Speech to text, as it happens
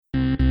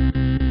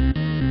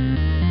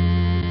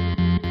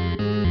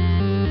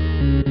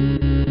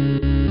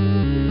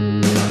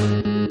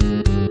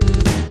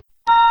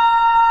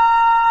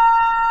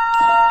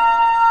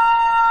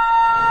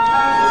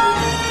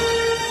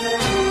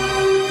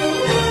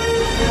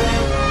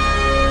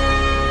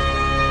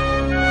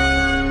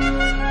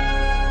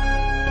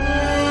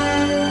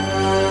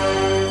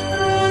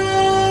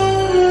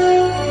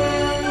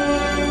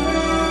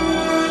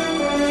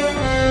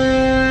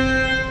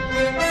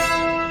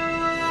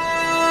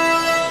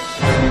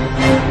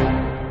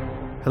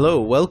Hello,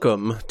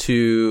 welcome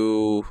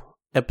to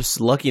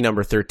lucky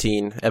number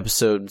 13,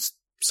 episodes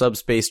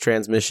Subspace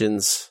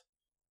Transmissions,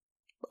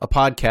 a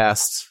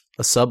podcast,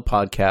 a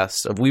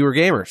sub-podcast of We Were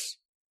Gamers.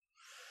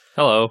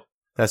 Hello.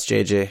 That's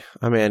JJ.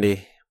 I'm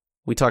Andy.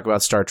 We talk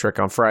about Star Trek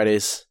on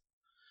Fridays.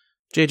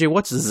 JJ,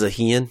 what's a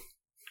Zahian?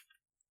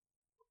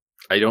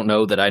 I don't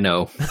know that I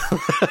know.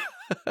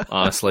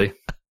 Honestly.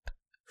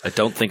 I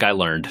don't think I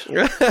learned.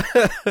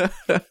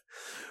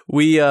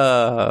 We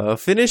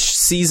finished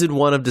season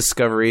 1 of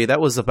Discovery.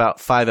 That was about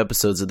 5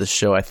 episodes of this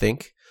show, I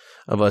think,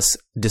 of us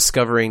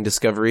discovering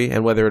Discovery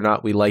and whether or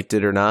not we liked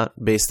it or not,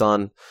 based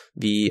on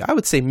the, I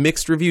would say,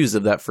 mixed reviews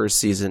of that first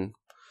season.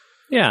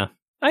 Yeah.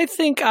 I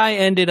think I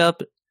ended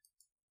up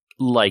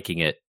liking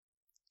it.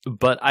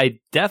 But I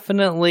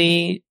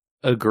definitely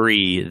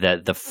agree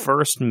that the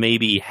first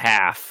maybe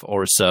half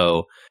or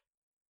so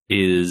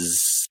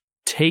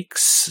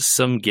takes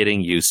some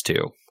getting used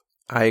to.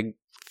 I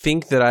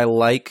think that I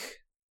like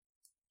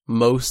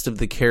most of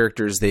the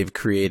characters they've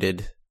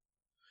created.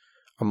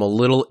 I'm a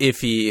little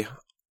iffy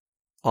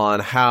on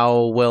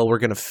how well we're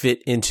going to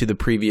fit into the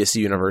previous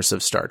universe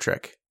of Star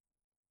Trek.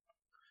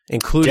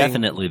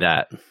 Definitely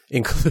that.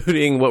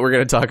 Including what we're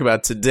going to talk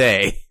about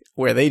today,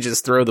 where they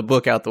just throw the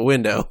book out the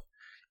window.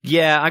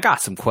 Yeah, I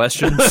got some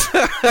questions.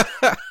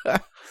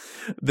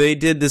 They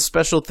did this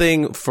special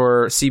thing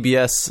for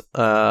CBS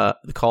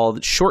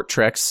called Short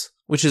Treks,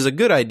 which is a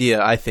good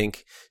idea, I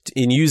think,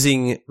 in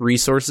using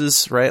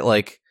resources, right?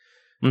 Like,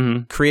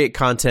 create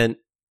content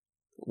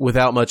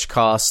without much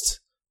cost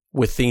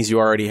with things you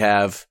already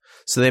have.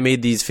 So they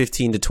made these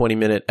 15 to 20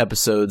 minute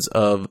episodes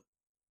of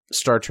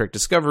Star Trek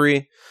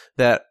Discovery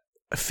that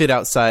fit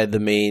outside the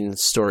main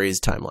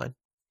story's timeline.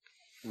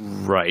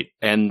 Right.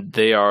 And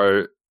they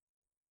are,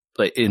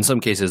 like, in some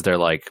cases they're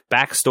like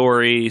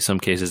backstory, some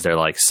cases they're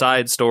like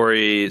side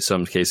story,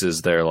 some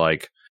cases they're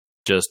like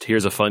just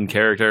here's a fun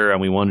character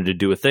and we wanted to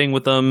do a thing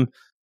with them.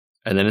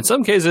 And then in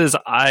some cases,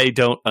 I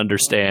don't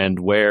understand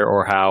where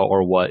or how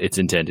or what it's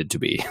intended to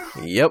be.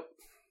 Yep.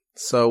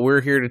 So we're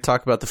here to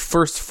talk about the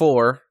first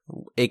 4,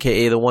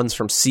 a.k.a. the ones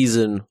from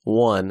season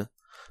 1,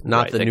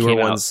 not the newer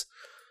ones.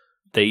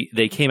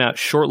 They came out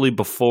shortly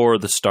before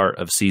the start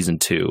of season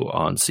 2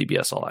 on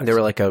CBS All Access. They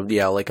were like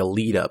a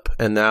lead up.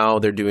 And now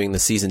they're doing the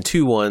season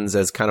 2 ones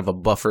as kind of a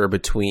buffer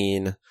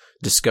between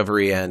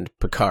Discovery and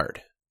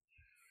Picard.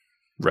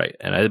 Right.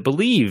 And I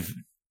believe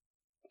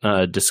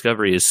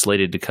Discovery is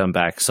slated to come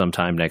back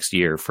sometime next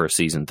year for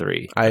season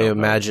 3. I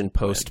imagine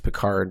post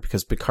Picard,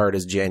 because Picard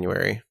is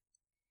January.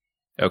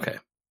 Okay.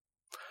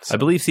 So I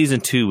believe season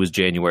 2 was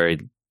January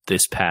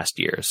this past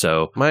year.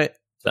 So my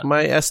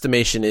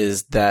estimation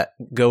is that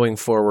going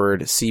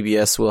forward,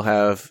 CBS will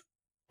have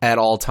at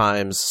all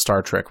times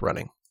Star Trek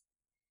running.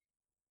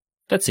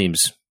 That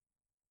seems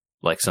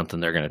like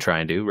something they're going to try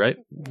and do, right?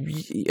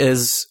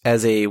 As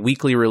a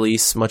weekly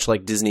release, much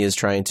like Disney is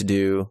trying to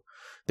do.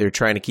 They're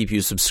trying to keep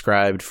you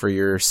subscribed for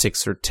your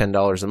 $6 or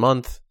 $10 a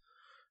month,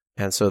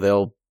 and so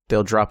they'll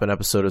drop an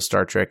episode of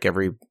Star Trek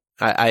every.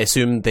 I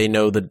assume they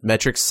know the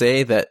metrics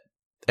say that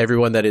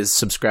everyone that is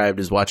subscribed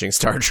is watching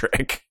Star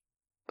Trek.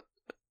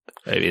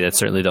 Maybe that's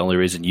certainly the only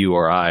reason you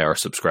or I are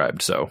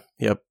subscribed. So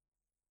yep.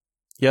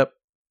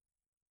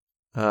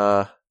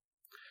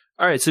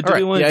 All right. So do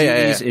we want to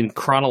do these in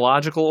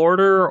chronological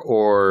order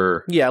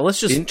or let's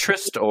just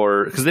interest,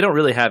 or because they don't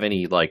really have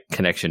any like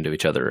connection to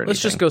each other or anything.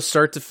 Let's just go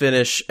start to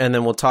finish, and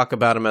then we'll talk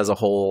about them as a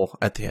whole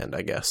at the end,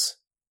 I guess.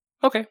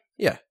 Okay.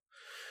 Yeah.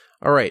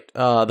 All right.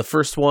 The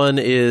first one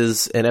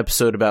is an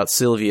episode about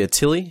Sylvia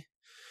Tilly.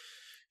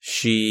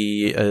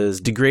 She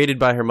is degraded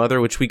by her mother,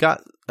 which we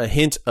got a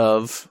hint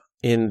of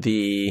in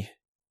the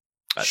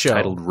show.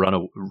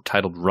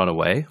 Titled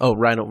Runaway. Oh,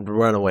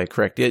 Runaway,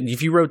 correct.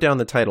 If you wrote down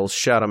the titles,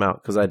 shout them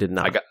out, because I did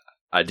not.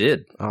 I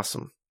did.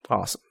 Awesome.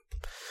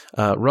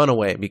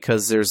 Runaway,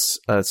 because there's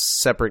a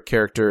separate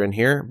character in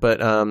here, but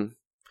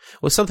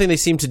something they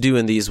seemed to do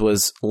in these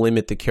was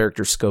limit the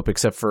character scope,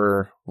 except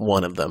for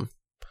one of them.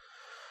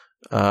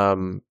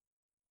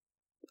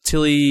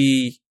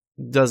 Tilly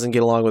doesn't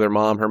get along with her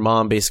mom. Her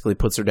mom basically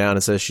puts her down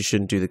and says she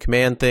shouldn't do the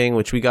command thing,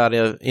 which we got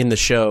in the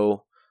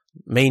show,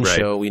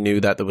 show. We knew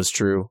that was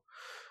true.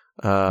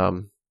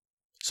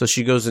 So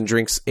she goes and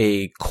drinks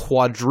a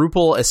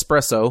quadruple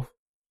espresso.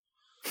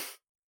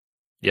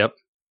 Yep.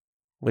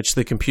 Which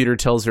the computer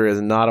tells her is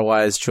not a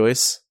wise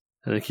choice.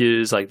 And the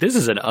computer's like, this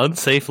is an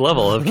unsafe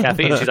level of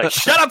caffeine. She's like,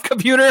 shut up,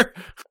 computer!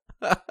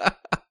 I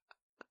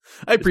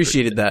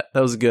appreciated that.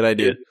 That was a good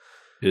idea.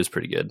 It was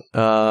pretty good.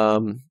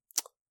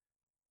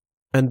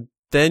 And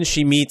then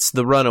she meets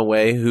the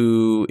Runaway,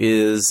 who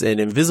is an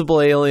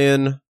invisible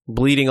alien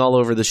bleeding all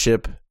over the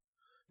ship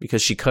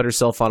because she cut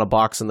herself on a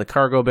box in the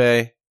cargo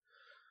bay.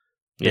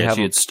 Yeah,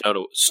 she had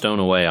stowed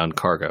away on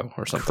cargo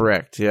or something.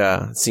 Correct,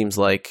 yeah, it seems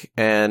like.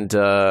 And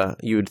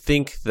you would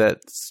think that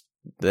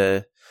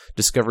the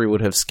Discovery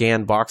would have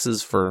scanned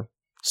boxes for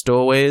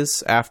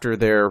stowaways after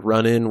their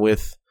run-in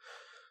with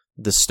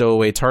the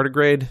stowaway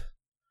tardigrade.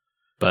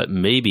 But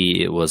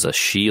maybe it was a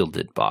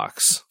shielded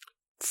box.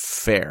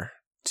 Fair.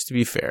 Just to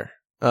be fair.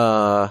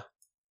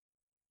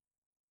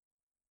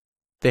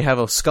 They have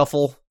a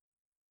scuffle.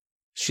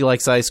 She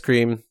likes ice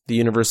cream. The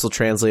universal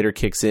translator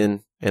kicks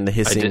in, and the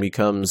hissing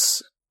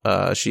becomes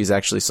she's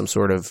actually some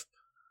sort of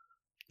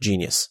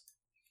genius.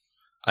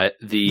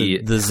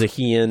 The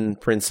Zahian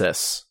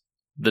princess.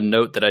 The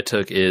note that I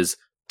took is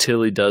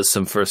Tilly does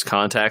some first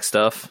contact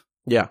stuff.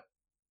 Yeah.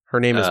 Her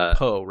name is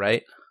Poe,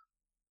 right?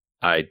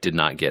 I did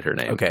not get her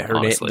name. Okay, her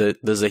name. The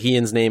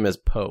Zahian's name is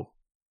Poe.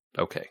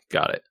 Okay,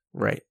 got it.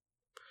 Right.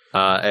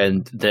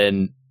 And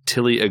then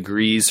Tilly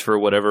agrees for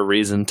whatever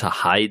reason to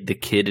hide the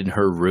kid in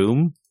her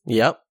room.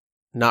 Yep.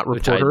 Not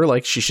report her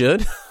like she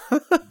should.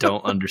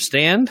 Don't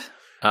understand.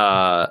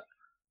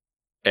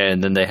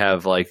 And then they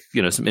have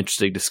some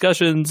interesting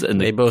discussions,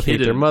 and they both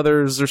hate their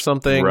mothers or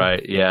something.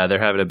 Right? Yeah, they're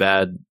having a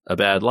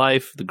bad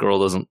life. The girl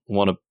doesn't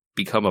want to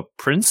become a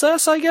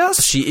princess, I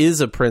guess. She is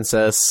a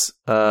princess.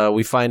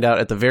 We find out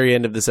at the very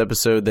end of this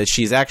episode that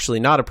she's actually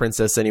not a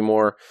princess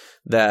anymore.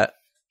 That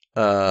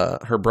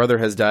her brother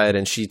has died,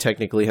 and she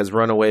technically has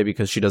run away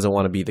because she doesn't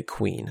want to be the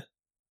queen.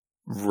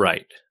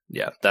 Right.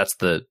 Yeah, that's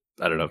the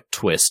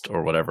twist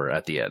or whatever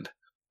at the end.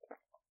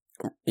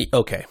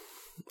 Okay.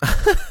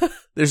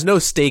 There's no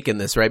stake in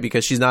this, right?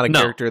 Because she's not a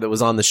character that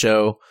was on the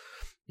show.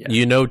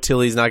 Yeah.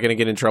 Tilly's not going to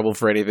get in trouble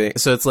for anything.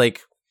 So it's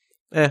like,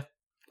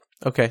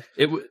 okay.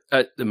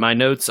 My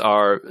notes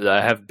are,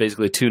 I have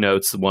basically two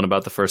notes. One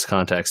about the first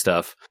contact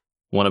stuff,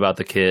 one about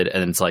the kid,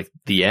 and it's like,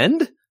 the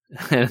end?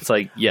 And it's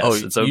like, yes. Oh,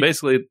 and so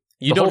basically,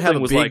 you don't have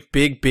a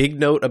big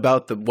note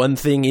about the one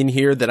thing in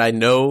here that I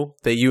know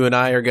that you and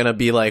I are going to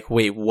be like,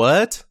 wait,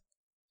 what?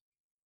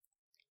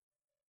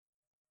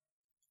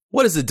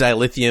 What is a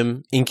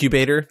dilithium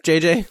incubator,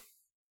 JJ?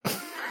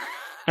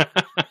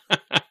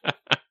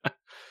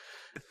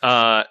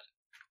 I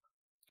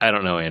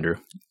don't know, Andrew.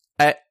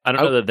 I don't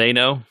know that they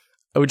know.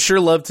 I would sure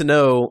love to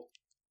know,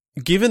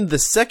 given the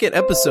second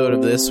episode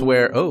of this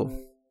where,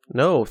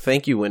 no,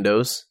 thank you,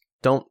 Windows.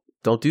 Don't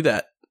do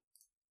that.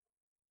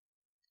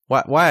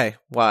 Why?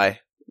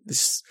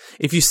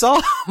 If you saw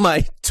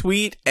my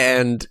tweet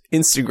and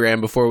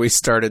Instagram before we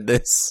started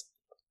this,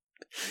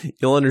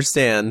 you'll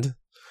understand.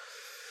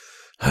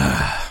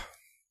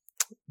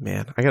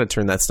 Man, I gotta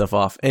turn that stuff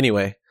off.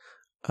 Anyway,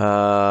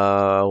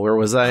 where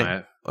was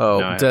I?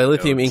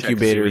 Dilithium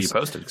incubators. You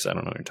posted because I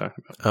don't know what you're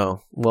talking about. Oh,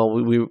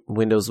 well,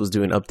 Windows was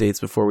doing updates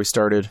before we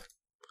started,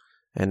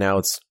 and now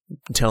it's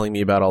telling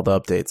me about all the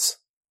updates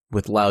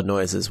with loud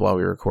noises while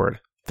we record.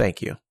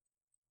 Thank you.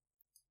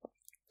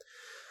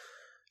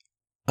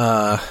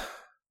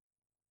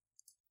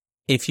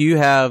 If you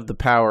have the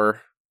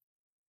power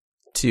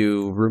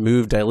to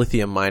remove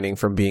dilithium mining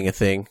from being a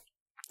thing,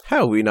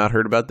 how have we not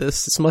heard about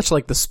this? It's much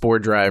like the Spore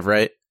Drive,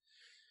 right?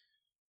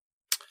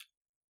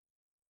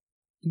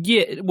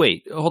 Yeah,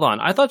 wait, hold on.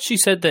 I thought she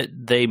said that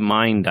they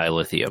mine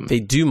dilithium. They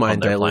do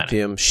mine dilithium.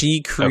 Planet.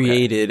 She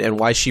created, and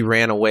why she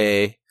ran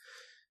away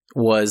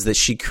was that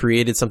she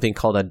created something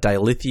called a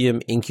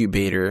dilithium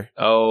incubator.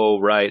 Oh,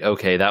 right.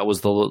 Okay, that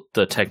was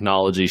the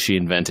technology she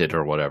invented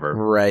or whatever.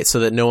 Right, so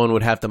that no one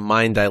would have to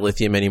mine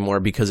dilithium anymore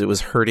because it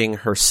was hurting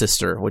her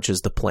sister, which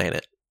is the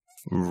planet.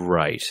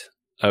 Right.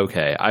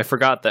 Okay, I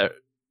forgot that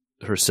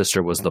her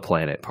sister was the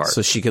planet part.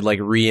 So she could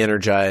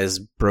re-energize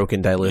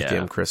broken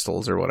dilithium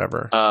crystals or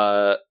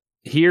whatever.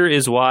 Here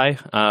is why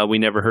we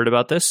never heard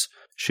about this.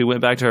 She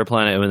went back to her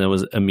planet and then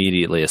was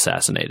immediately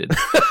assassinated.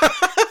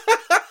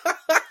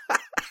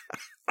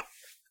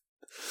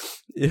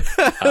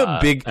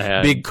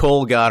 Big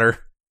Cole got her.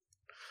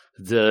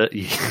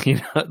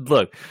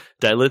 Look,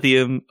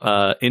 dilithium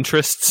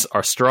interests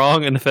are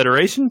strong in the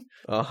Federation.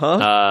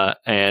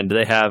 And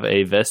they have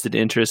a vested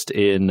interest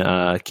in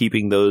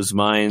keeping those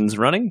mines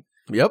running.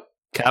 Yep.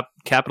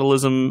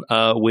 Capitalism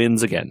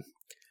wins again.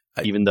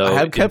 Even though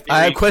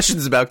I have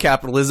questions about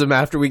capitalism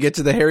after we get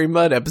to the Harry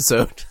Mudd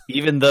episode.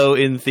 Even though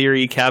in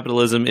theory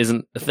capitalism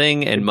isn't a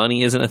thing and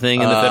money isn't a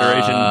thing in the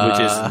Federation, which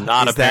is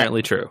not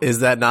apparently true.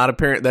 Is that not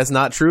apparent? That's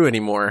not true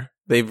anymore.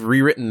 They've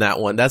rewritten that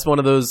one. That's one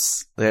of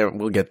those. Yeah,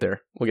 we'll get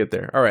there.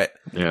 All right.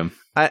 Yeah.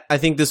 I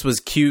think this was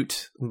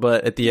cute,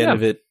 but at the end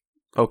of it,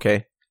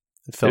 okay.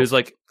 It was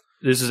like,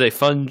 this is a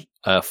fun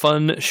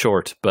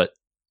short, but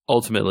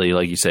ultimately,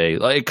 like you say,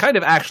 kind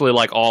of actually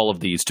like all of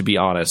these, to be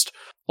honest,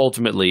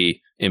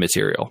 ultimately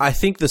immaterial. I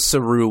think the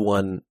Saru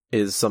one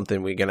is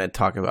something we're going to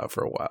talk about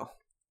for a while.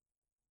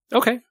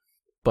 Okay.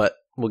 But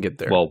we'll get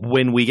there. Well,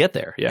 when we get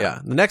there, yeah.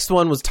 The next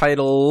one was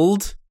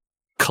titled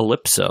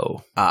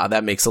Calypso.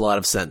 That makes a lot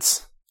of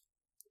sense.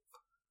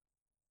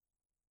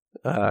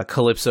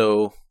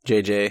 Calypso,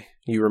 JJ,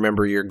 you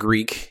remember your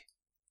Greek,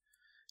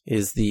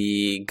 is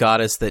the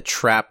goddess that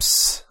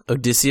traps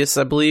Odysseus,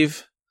 I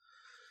believe.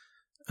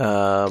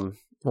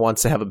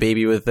 Wants to have a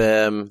baby with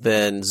them.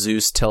 Then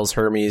Zeus tells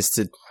Hermes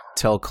to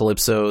tell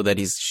Calypso that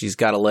she's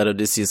got to let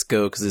Odysseus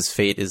go because his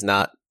fate is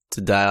not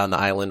to die on the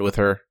island with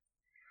her.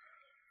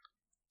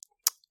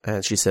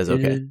 And she says,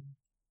 okay.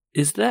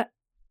 Is it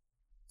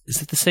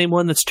the same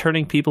one that's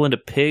turning people into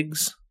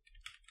pigs?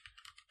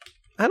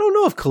 I don't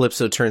know if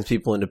Calypso turns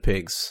people into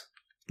pigs.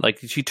 Like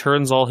she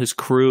turns all his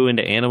crew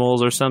into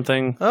animals or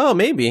something? Oh,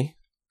 maybe.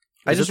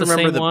 I just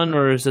remember the same one,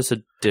 or is this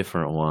a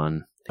different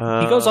one? He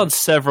goes on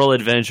several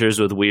adventures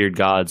with weird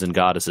gods and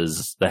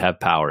goddesses that have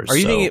powers. Are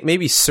you thinking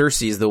maybe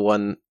Cersei's the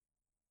one?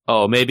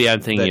 Oh, maybe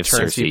I'm thinking of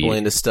turns Cersei. people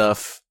into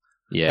stuff.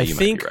 Yeah, I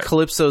think right.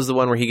 Calypso's the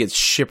one where he gets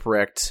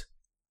shipwrecked.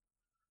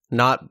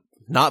 Not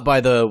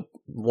by the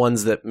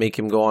ones that make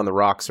him go on the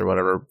rocks or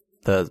whatever,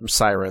 the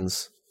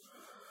sirens.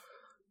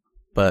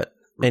 But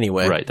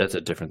anyway. Right, that's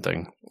a different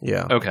thing.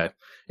 Yeah. Okay.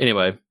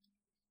 Anyway,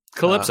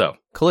 Calypso.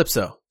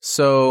 Calypso.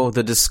 So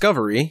the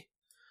Discovery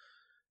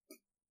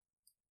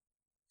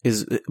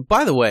is,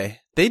 by the way,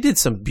 they did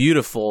some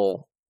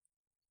beautiful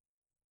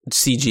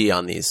CG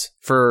on these.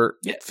 For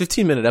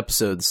 15-minute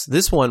episodes,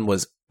 this one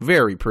was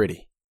very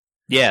pretty.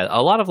 Yeah,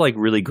 a lot of like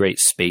really great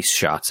space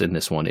shots in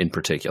this one in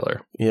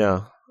particular.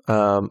 Yeah.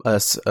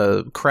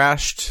 A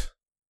crashed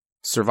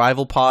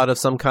survival pod of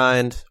some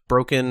kind,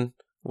 broken,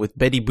 with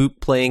Betty Boop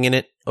playing in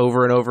it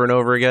over and over and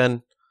over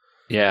again.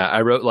 Yeah,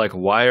 I wrote like,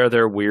 why are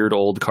there weird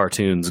old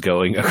cartoons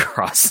going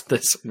across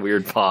this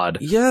weird pod?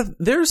 Yeah,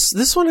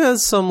 this one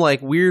has some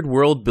like weird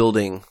world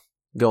building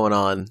going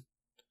on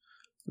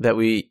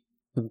that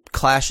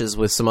clashes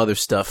with some other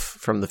stuff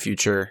from the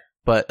future.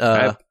 But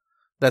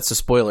that's a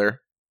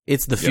spoiler.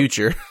 It's the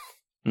future.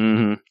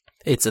 Mm-hmm.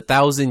 It's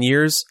 1,000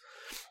 years.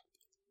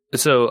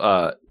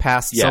 So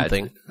past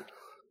something.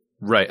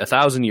 Right,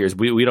 1,000 years.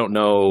 We don't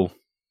know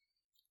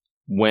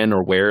when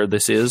or where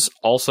this is.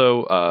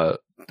 Also,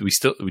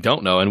 we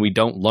don't know, and we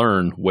don't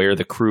learn where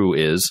the crew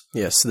is.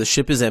 Yes, the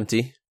ship is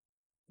empty.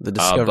 The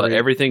Discovery, but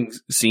everything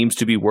seems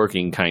to be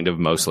working, kind of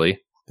mostly.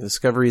 The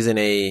Discovery is in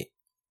a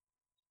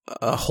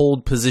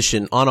hold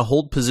position, on a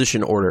hold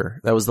position order.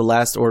 That was the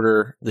last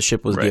order the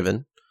ship was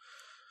given.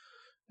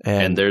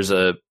 And there's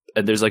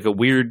like a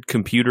weird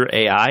computer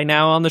AI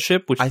now on the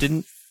ship, which I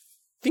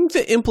think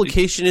the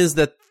implication is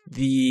that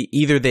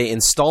either they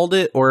installed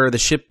it or the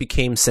ship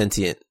became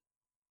sentient.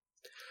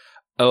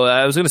 Oh,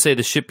 I was going to say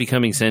the ship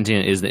becoming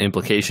sentient is the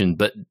implication,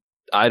 but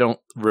I don't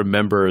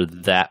remember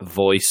that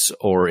voice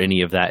or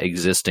any of that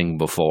existing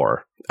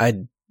before.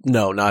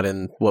 No, not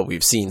in what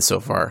we've seen so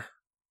far.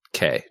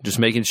 Okay, just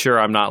making sure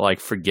I'm not like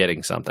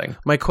forgetting something.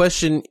 My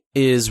question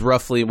is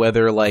roughly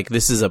whether like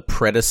this is a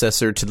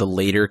predecessor to the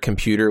later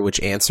computer which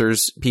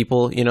answers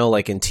people,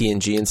 like in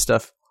TNG and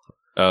stuff.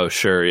 Oh,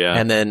 sure, yeah.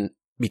 And then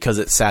because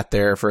it sat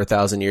there for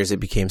 1,000 years, it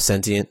became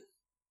sentient.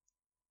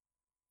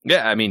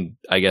 Yeah, I mean,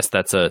 I guess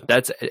that's a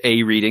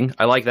reading.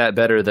 I like that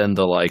better than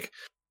the like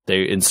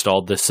they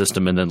installed this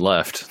system and then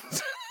left.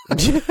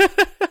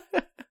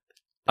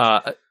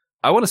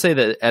 I want to say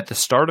that at the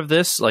start of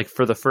this, like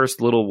for the first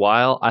little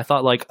while, I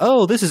thought like,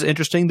 oh, this is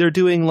interesting. They're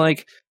doing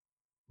like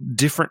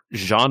different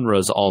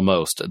genres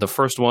almost. The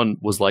first one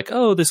was like,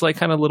 oh, this like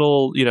kind of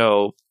little,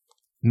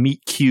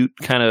 meet cute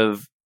kind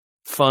of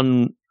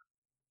fun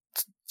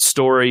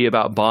story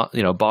about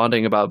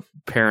bonding about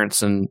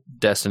parents and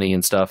destiny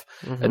and stuff.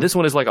 Mm-hmm. And this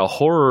one is like a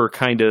horror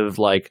kind of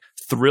like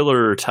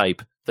thriller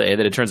type thing,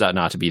 and it turns out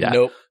not to be that.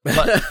 Nope.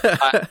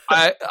 But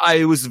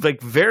I was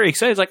like very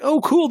excited. It's like,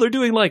 oh, cool, they're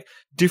doing like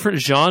different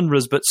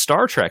genres, but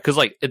Star Trek. Because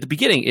like at the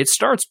beginning, it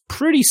starts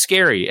pretty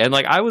scary, and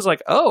like I was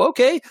like, oh,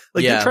 okay,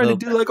 like you're trying to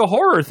do like a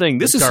horror thing.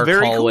 This is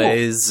very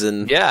hallways cool.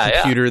 And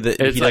computer that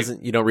he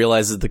doesn't, you don't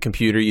realize is the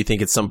computer. You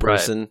think it's some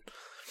person. Right.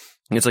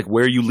 And it's like,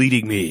 where are you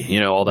leading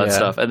me? All that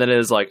stuff. And then it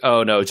is like,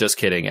 oh no, just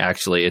kidding.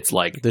 Actually, it's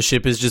like the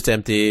ship is just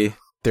empty.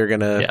 They're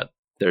gonna. Yeah,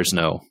 there's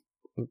no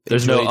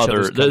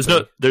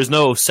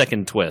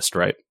second twist,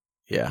 right?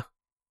 Yeah.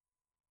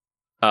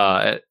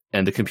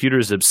 And the computer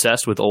is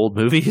obsessed with old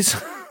movies.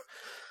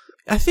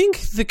 I think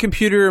the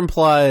computer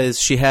implies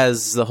she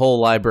has the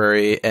whole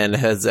library and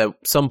has at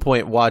some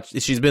point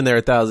watched. She's been there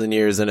 1,000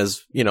 years and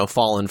has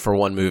fallen for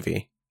one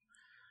movie.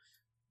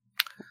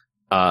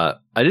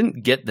 I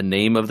didn't get the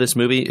name of this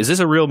movie. Is this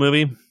a real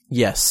movie?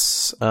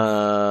 Yes.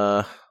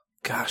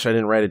 Gosh, I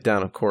didn't write it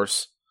down, of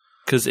course.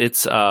 Because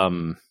it's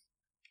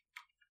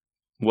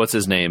what's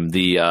his name?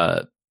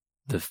 The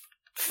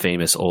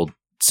famous old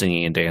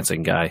singing and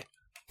dancing guy.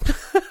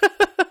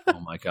 Oh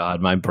my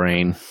god, my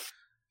brain.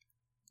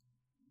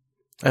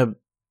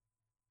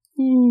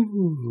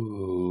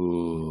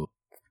 Ooh.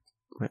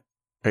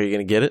 Are you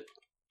gonna get it?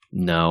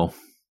 No.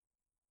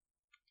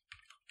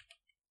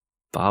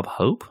 Bob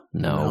Hope?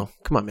 No.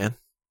 Come on, man.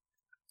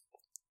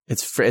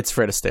 It's Fred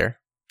Astaire.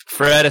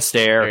 Fred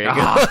Astaire. There you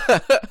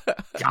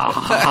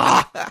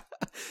go.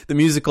 The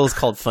musical is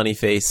called Funny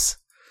Face.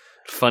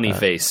 Funny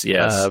Face,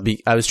 yes.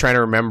 I was trying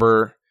to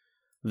remember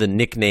the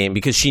nickname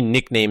because she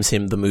nicknames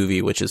him the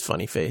movie, which is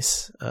Funny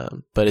Face.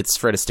 But it's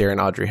Fred Astaire and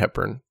Audrey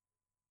Hepburn.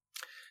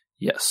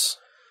 Yes.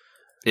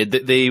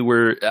 They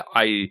were...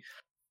 I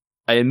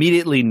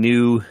immediately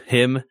knew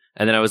him,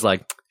 and then I was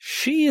like,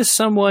 she is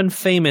someone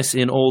famous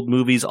in old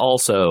movies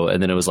also.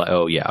 And then it was like,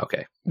 oh, yeah,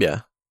 okay.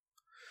 Yeah.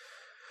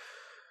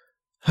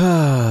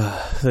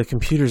 The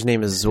computer's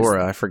name is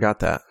Zora. I forgot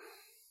that.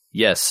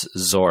 Yes,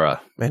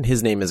 Zora. And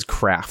his name is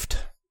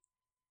Kraft.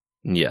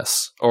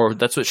 Yes. Or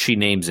that's what she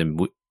names him.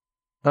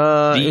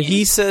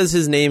 He says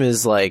his name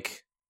is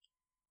like,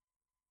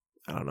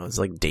 I don't know, it's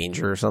like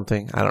Danger or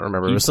something. I don't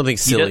remember. It was something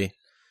silly.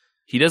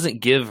 he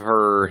doesn't give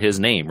her his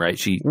name, right?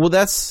 Well,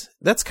 that's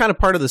kind of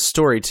part of the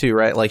story too,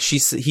 right? Like he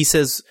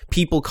says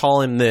people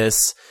call him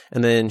this,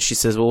 and then she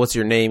says, "Well, what's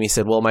your name?" He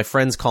said, "Well, my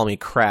friends call me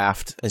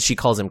Kraft," and she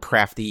calls him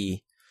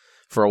Crafty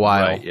for a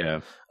while. Right,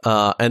 yeah.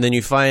 And then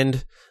you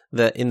find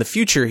that in the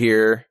future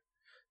here,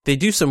 they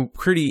do some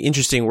pretty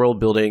interesting world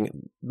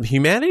building.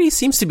 Humanity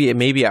seems to be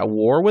maybe at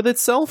war with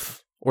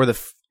itself, or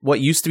what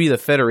used to be the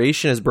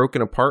Federation has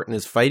broken apart and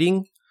is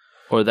fighting,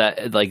 or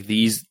that like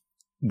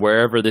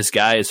wherever this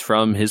guy is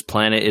from, his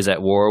planet is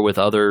at war with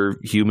other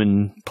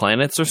human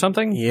planets or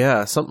something?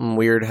 Yeah, something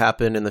weird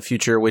happened in the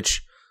future,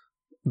 which,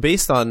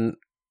 based on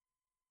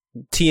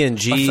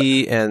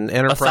TNG and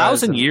Enterprise...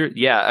 1,000 years,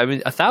 yeah. I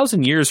mean,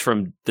 1,000 years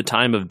from the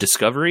time of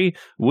Discovery,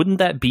 wouldn't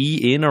that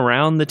be in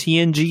around the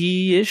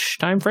TNG-ish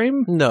time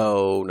frame?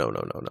 No.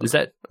 Is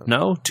that...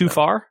 No? Too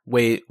far?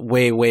 Way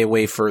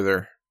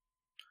further.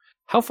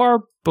 How far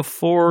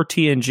before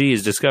TNG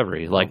is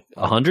Discovery? Like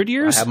 100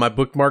 years? I have my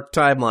bookmarked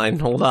timeline.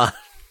 Hold on.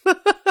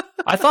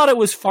 I thought it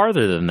was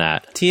farther than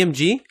that.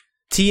 TNG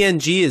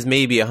is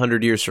maybe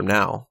 100 years from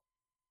now.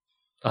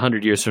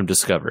 100 years from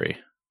Discovery.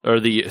 Or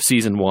the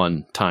season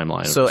 1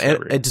 timeline. So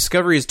Discovery.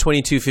 Discovery is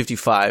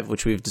 2255,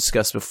 which we've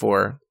discussed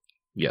before.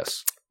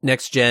 Yes.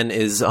 Next gen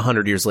is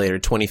 100 years later,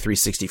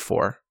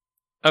 2364.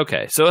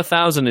 Okay, so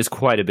 1,000 is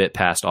quite a bit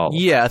past all of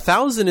Yeah,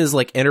 1,000 is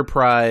like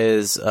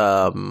Enterprise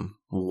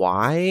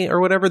Y or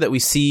whatever that we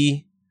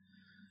see.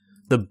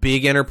 The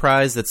big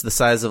Enterprise that's the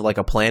size of like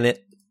a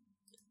planet.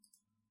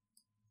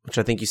 Which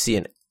I think you see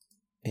and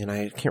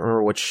I can't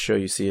remember which show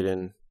you see it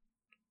in.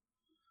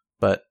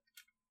 But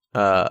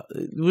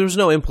there's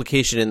no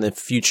implication in the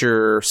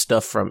future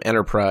stuff from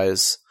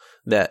Enterprise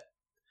that,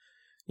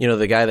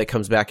 the guy that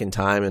comes back in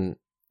time and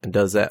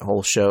does that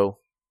whole show.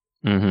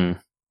 Mm-hmm.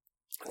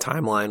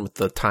 Timeline with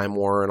the Time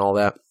War and all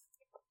that.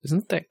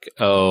 Isn't that...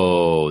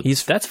 Oh,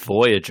 that's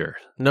Voyager.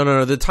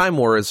 No. The Time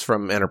War is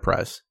from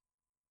Enterprise.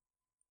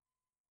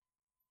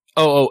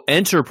 Oh,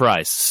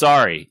 Enterprise.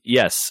 Sorry.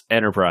 Yes,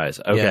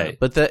 Enterprise. Okay. Yeah,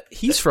 but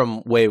he's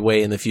from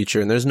way in the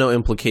future, and there's no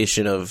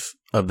implication of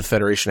the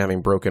Federation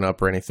having broken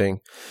up or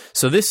anything.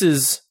 So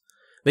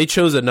they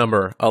chose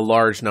a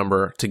large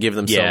number to give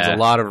themselves a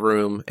lot of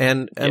room.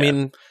 And I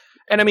mean,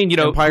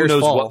 who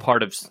knows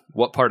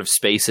what part of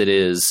space it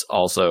is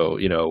also,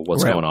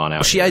 what's going on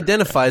out She here.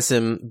 identifies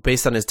him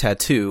based on his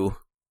tattoo.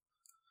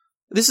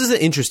 This is an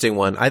interesting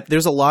one.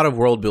 There's a lot of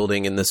world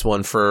building in this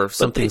one for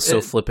something so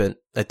flippant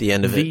at the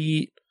end of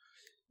it.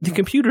 The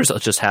computers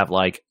just have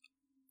like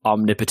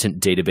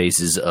omnipotent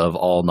databases of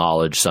all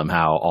knowledge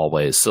somehow,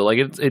 always. So like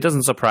it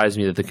doesn't surprise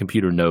me that the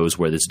computer knows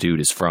where this dude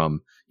is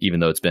from, even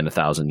though it's been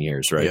 1,000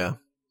 years, right? Yeah.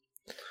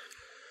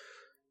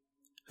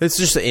 It's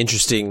just an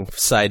interesting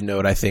side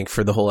note, I think,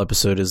 for the whole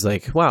episode is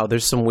like, wow,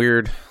 there's some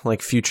weird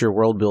like future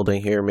world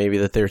building here. Maybe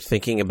that they're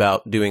thinking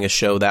about doing a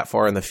show that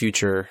far in the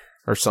future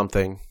or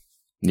something.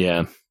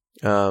 Yeah.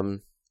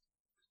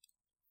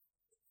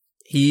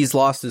 He's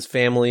lost his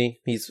family.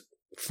 He's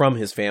from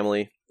his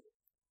family.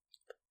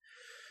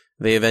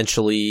 They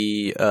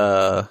eventually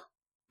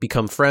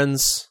become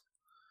friends.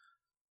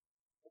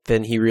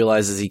 Then he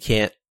realizes he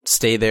can't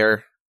stay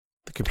there.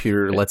 The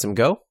computer lets him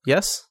go.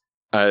 Yes?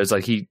 I was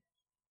like, he.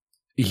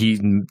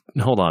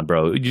 Hold on,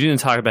 bro. You didn't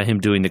talk about him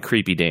doing the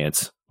creepy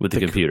dance with the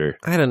computer.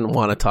 I didn't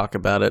want to talk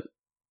about it.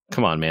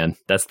 Come on, man.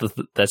 That's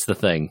the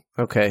thing.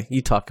 Okay,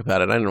 you talk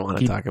about it. I didn't want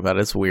to talk about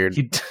it. It's weird.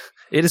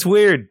 It is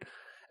weird.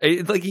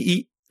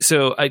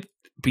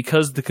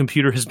 Because the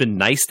computer has been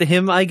nice to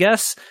him, I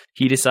guess,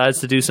 he decides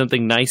to do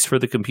something nice for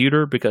the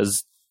computer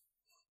because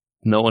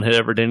no one had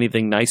ever done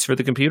anything nice for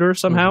the computer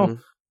somehow.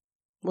 Mm-hmm.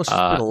 Well, she's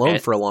been alone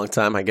for a long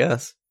time, I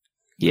guess.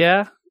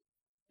 Yeah.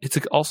 It's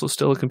also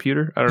still a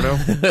computer. I don't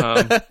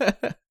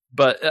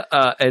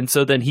know. And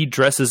so then he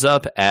dresses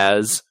up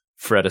as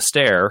Fred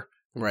Astaire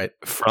right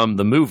from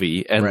the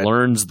movie and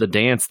learns the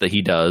dance that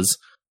he does.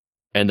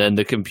 And then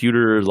the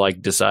computer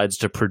decides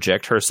to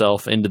project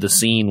herself into the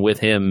scene with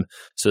him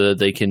so that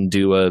they can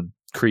do a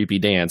creepy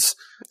dance.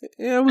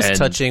 Yeah, it was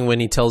touching when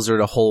he tells her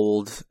to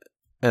hold,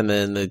 and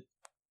then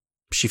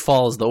she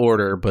follows the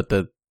order, but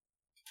the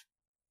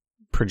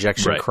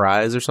projection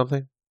cries or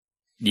something.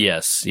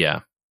 Yes,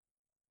 yeah.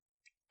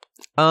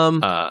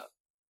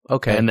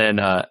 Okay, and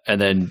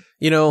then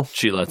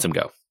she lets him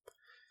go.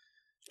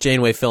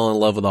 Janeway fell in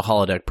love with a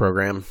holodeck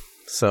program,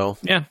 so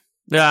yeah,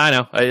 I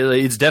know.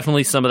 It's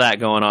definitely some of that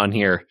going on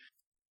here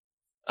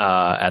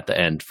at the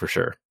end for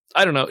sure.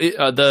 I don't know.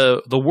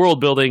 The world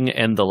building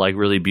and the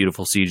really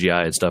beautiful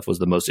CGI and stuff was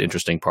the most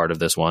interesting part of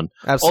this one.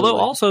 Absolutely.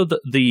 Although also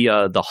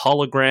the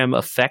hologram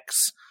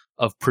effects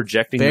of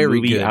projecting the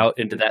movie out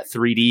into that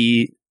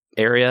 3D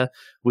area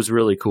was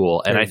really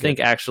cool. And I think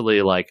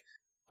actually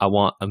I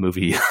want a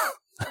movie.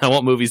 I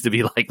want movies to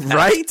be like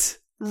that.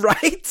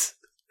 Right.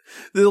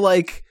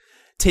 They're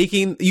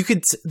taking.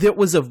 That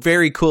was a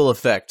very cool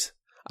effect.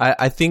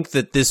 I think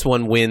that this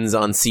one wins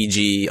on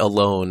CG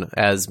alone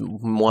as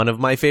one of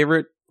my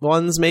favorite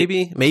ones,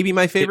 maybe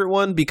my favorite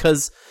one,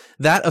 because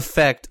that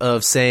effect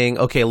of saying,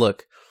 okay,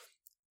 look,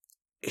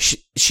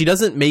 she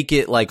doesn't make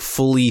it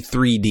fully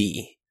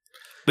 3D.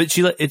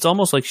 But it's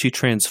almost like she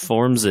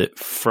transforms it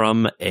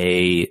from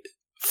a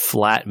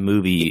flat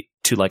movie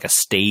to like a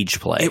stage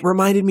play. It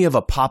reminded me of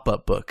a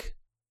pop-up book.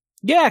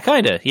 Yeah,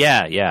 kind of.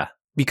 Yeah.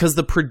 Because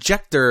the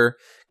projector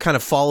kind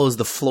of follows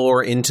the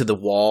floor into the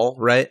wall,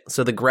 right?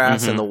 So the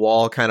grass and the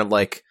wall kind of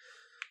like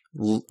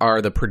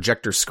are the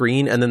projector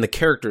screen, and then the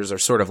characters are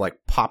sort of like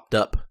popped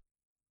up.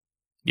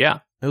 Yeah.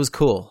 It was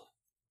cool.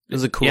 It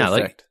was a cool effect.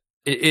 Like,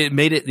 it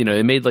made it,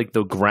 it made like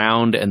the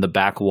ground and the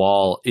back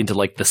wall into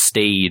like the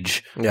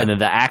stage, and then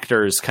the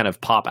actors kind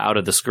of pop out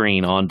of the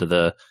screen onto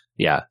the,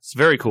 it's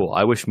very cool.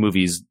 I wish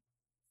movies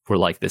were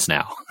like this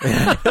now.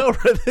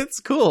 It's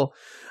cool.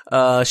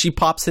 She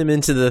pops him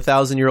into the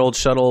 1,000-year-old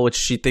shuttle, which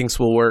she thinks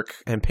will work,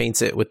 and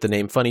paints it with the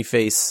name Funny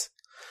Face,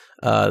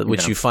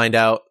 which you find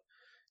out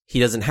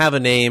he doesn't have a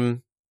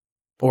name,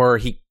 or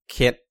he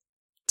can't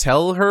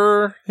tell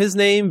her his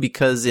name,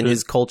 because in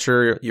his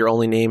culture, you're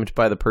only named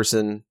by the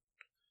person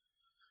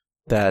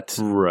that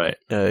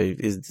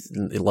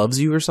loves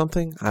you or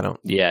something. I don't.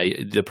 Yeah,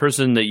 the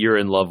person that you're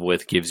in love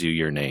with gives you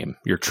your name,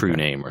 your true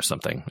name or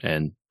something.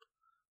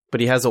 But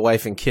he has a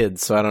wife and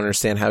kids, so I don't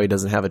understand how he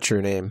doesn't have a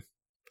true name.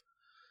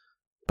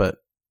 But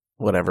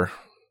whatever.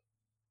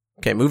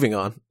 Okay, moving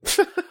on.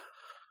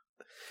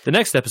 The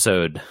next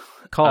episode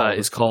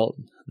is called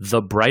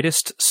The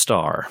Brightest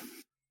Star.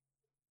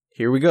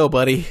 Here we go,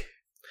 buddy.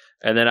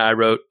 And then I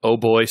wrote, oh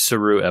boy,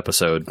 Saru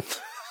episode.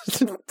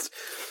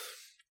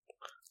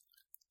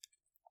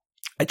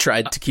 I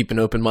tried to keep an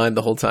open mind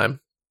the whole time.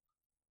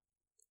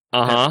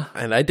 Uh-huh.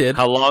 And I did.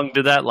 How long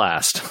did that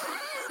last?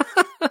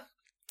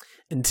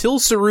 Until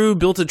Saru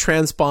built a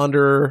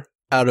transponder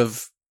out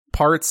of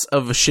parts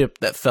of a ship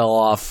that fell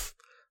off.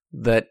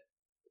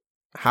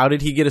 How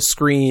did he get a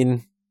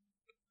screen?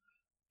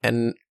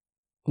 And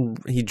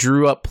he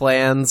drew up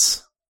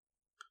plans.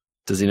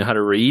 Does he know how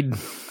to read?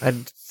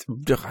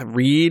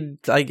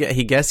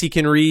 He guess he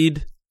can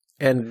read,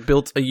 and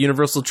built a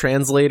universal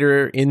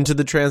translator into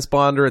the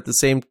transponder at the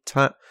same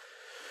time.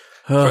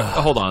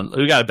 Hold on.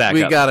 We got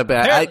to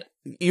back up.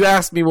 You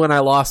asked me when I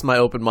lost my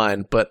open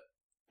mind, but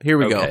here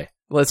we go.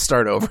 Let's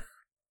start over.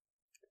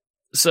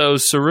 So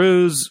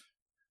Saru's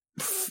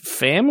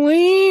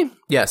family?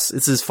 Yes,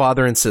 it's his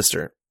father and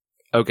sister.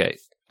 Okay.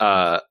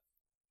 Are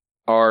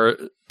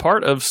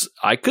part of...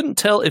 I couldn't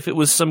tell if it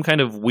was some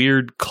kind of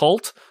weird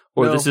cult,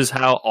 or this is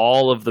how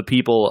all of the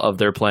people of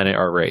their planet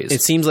are raised.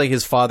 It seems like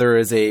his father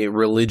is a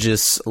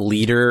religious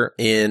leader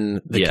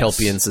in the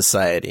Kelpian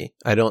society.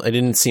 It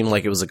didn't seem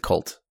like it was a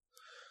cult.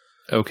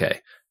 Okay.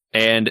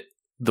 And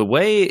the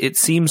way it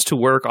seems to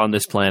work on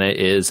this planet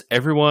is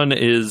everyone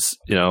is,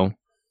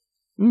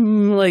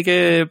 like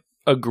a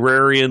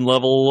agrarian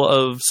level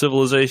of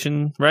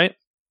civilization, right?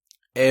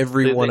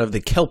 Every one of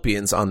the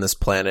Kelpians on this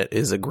planet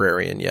is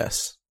agrarian,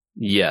 yes.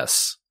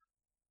 Yes.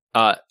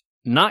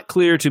 Not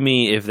clear to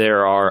me if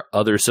there are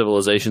other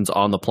civilizations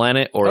on the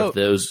planet, or if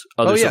those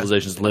other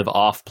civilizations live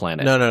off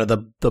planet. No.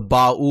 The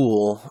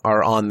Ba'ul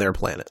are on their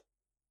planet.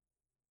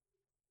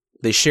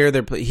 They share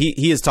their...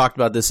 He has talked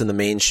about this in the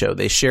main show.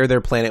 They share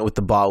their planet with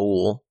the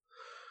Ba'ul.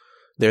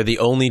 They're the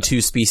only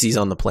two species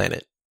on the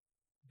planet.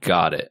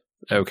 Got it.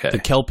 Okay. The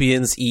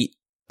Kelpians eat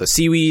the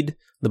seaweed.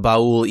 The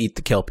Ba'ul eat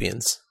the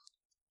Kelpians.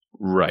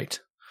 Right.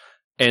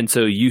 And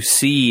so you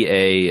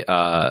see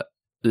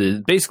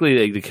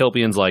basically the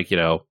Kelpians,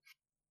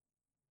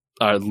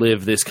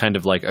 live this kind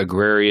of like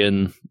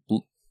agrarian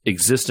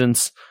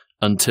existence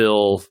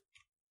until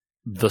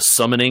the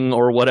summoning,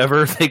 or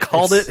whatever they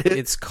called it.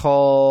 It's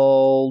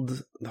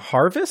called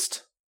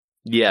Harvest?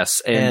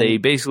 Yes, and they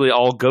basically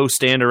all go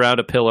stand around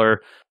a pillar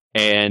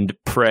and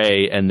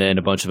pray, and then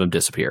a bunch of them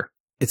disappear.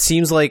 It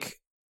seems like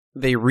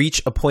they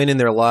reach a point in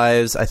their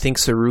lives, I think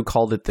Saru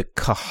called it the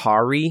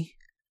Kahari,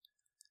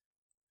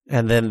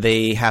 and then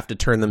they have to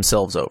turn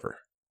themselves over.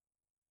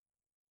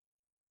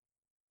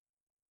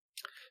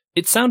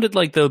 It sounded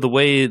like, though, the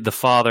way the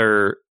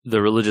father,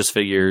 the religious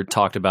figure,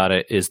 talked about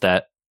it is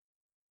that,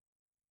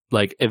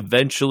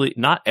 eventually,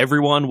 not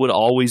everyone would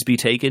always be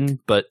taken,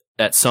 but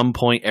at some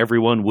point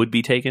everyone would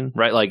be taken,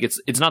 right?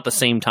 It's not the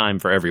same time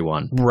for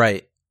everyone.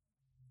 Right.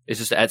 It's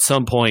just at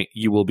some point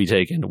you will be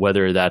taken,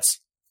 whether that's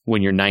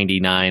when you're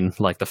 99,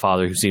 like the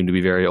father who seemed to be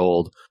very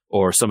old,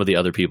 or some of the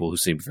other people who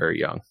seemed very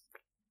young.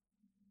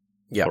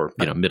 Yeah. Or,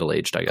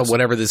 middle-aged, I guess.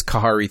 Whatever this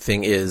Kahari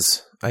thing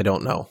is, I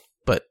don't know,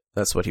 but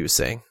that's what he was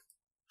saying.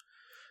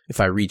 If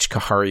I reach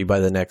Kahari by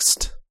the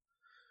next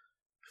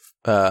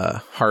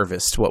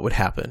harvest, what would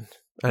happen?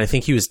 And I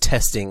think he was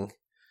testing. It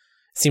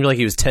seemed like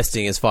he was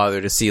testing his father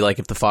to see,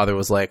 if the father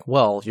was like,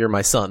 well, you're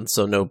my son,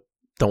 so no,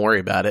 don't worry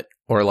about it.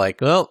 Or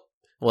like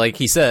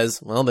he says,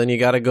 well, then you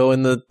got to go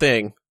in the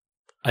thing.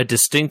 I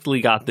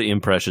distinctly got the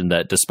impression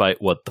that despite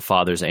what the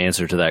father's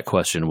answer to that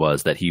question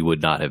was, that he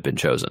would not have been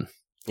chosen.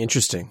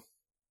 Interesting.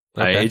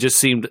 Okay. It just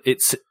seemed,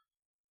 it's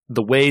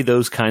the way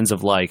those kinds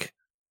of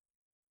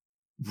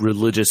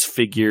religious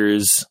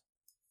figures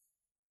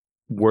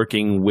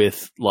working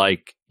with I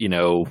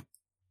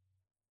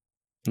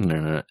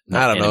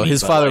don't know.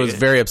 His father was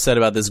very upset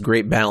about this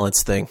great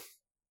balance thing.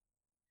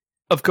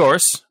 Of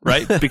course,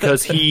 right?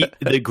 Because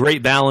the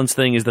great balance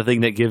thing is the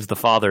thing that gives the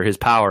father his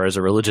power as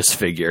a religious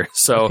figure.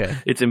 So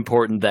it's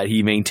important that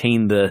he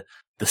maintain the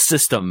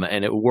system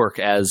and it work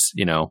as,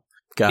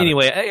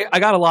 Anyway, I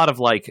got a lot of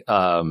like,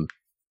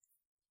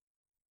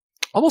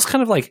 almost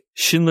kind of like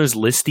Schindler's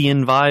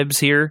Listian vibes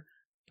here.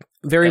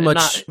 Very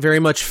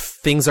much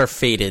things are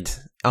fated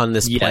on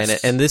this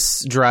planet. And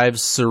this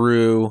drives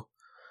Saru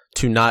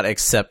to not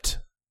accept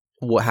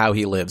how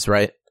he lives,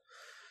 right?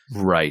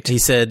 Right. He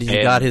said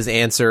he got his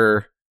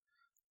answer,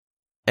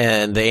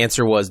 and the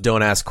answer was,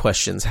 don't ask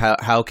questions.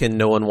 How can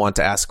no one want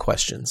to ask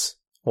questions?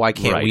 Why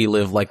can't we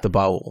live like the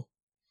Baul?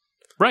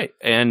 Right.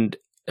 And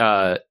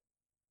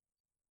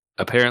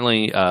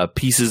apparently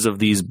pieces of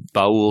these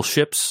Baul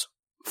ships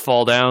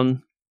fall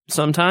down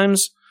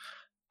sometimes,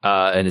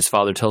 and his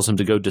father tells him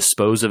to go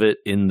dispose of it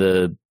in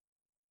the...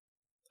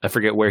 I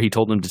forget where he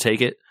told him to take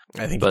it.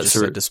 I think he just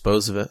said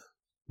dispose of it.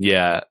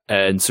 Yeah,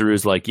 and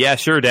Saru's like, yeah,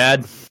 sure,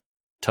 Dad.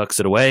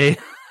 Tucks it away.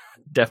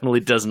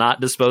 Definitely does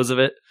not dispose of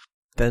it.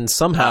 Then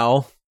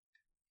somehow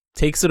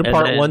takes it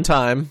apart one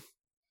time.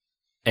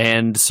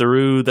 And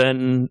Saru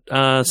then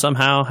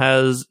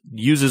somehow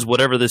uses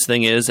whatever this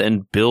thing is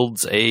and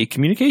builds a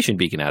communication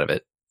beacon out of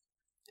it.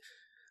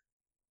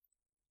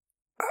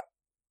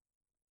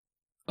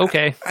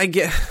 Okay. I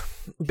get,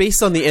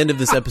 based on the end of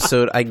this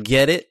episode, I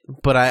get it,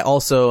 but I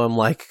also am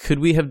like, could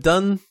we have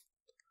done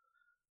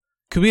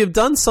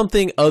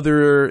something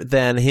other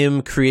than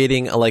him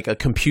creating a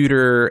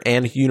computer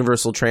and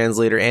universal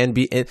translator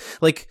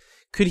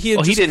could he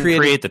have he didn't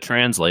create the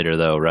translator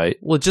though, right?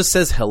 Well, it just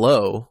says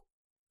hello,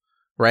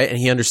 right? And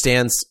he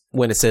understands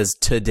when it says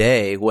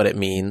today what it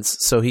means.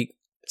 So he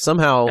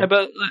somehow... Yeah,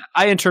 but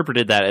I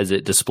interpreted that as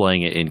it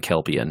displaying it in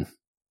Kelpian.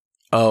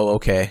 Oh,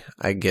 okay.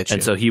 I get you.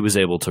 And so he was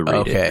able to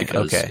read it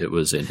because it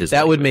was in his That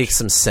language. would make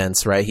some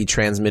sense, right? He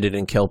transmitted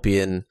in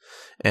Kelpian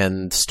I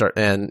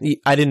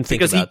didn't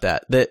think about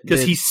that.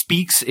 Because he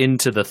speaks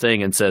into the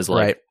thing and says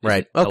like...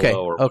 Right.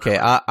 Okay.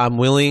 I'm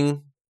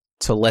willing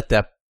to let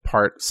that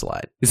part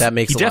slide. That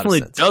makes a lot of sense. He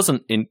definitely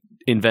doesn't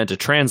invent a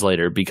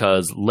translator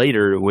because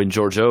later when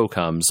Georgiou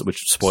comes, which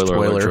spoiler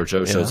alert,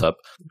 Georgiou shows up,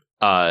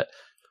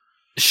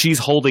 she's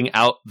holding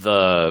out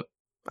the...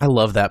 I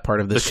love that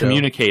part of the show.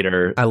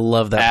 Communicator. I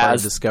love that part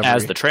of Discovery.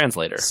 As the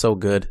translator. So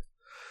good.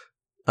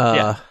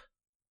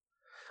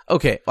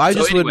 Okay. I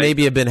would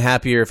maybe have been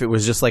happier if it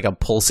was just like a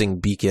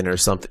pulsing beacon or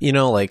something.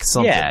 Like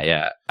something.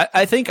 Yeah.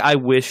 I think I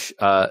wish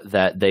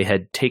that they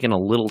had taken a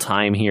little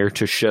time here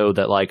to show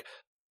that like,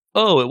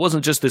 it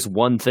wasn't just this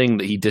one thing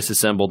that he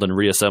disassembled and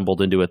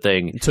reassembled into a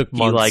thing. It took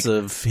months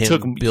of him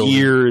took building.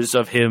 years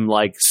of him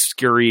like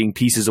scurrying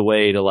pieces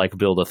away to like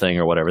build a thing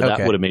or whatever. That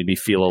would have made me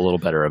feel a little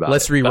better about it.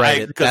 Let's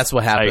rewrite it. That's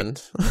what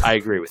happened. I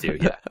agree with you.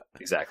 Yeah,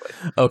 exactly.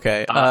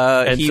 Okay.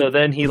 So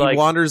then he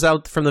wanders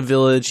out from the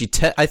village.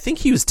 I think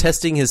he was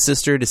testing his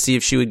sister to see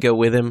if she would go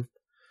with him.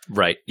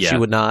 Right. Yeah. She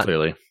would not.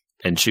 Clearly.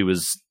 And she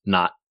was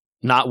not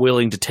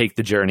willing to take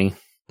the journey.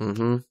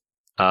 Mm-hmm.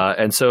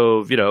 And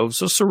so,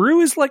 so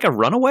Saru is like a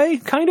runaway,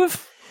 kind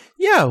of?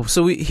 Yeah,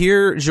 so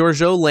here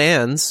Georgiou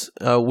lands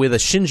with a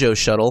Shinjo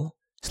shuttle.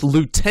 It's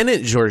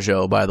Lieutenant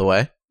Georgiou, by the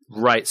way.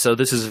 Right, so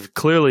this is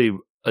clearly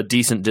a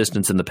decent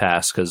distance in the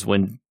past, because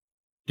when,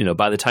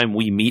 by the time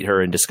we meet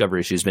her in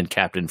Discovery, she's been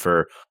captain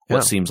for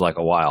what seems like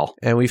a while.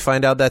 And we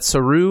find out that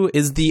Saru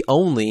is the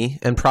only,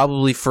 and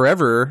probably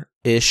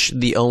forever-ish,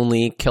 the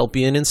only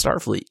Kelpian in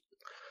Starfleet.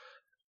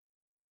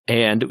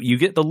 And you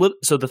get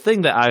the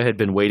thing that I had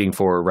been waiting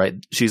for, right?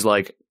 She's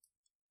like,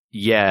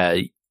 yeah,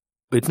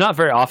 it's not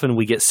very often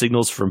we get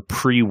signals from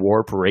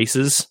pre-warp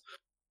races,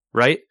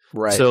 right?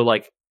 Right. So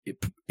like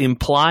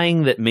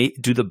implying that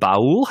do the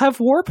Baul have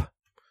warp?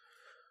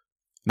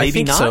 Maybe I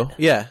think not. So.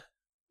 Yeah.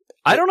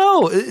 I don't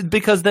know,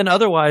 because then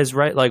otherwise,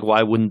 right? Like,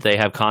 why wouldn't they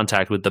have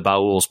contact with the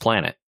Baul's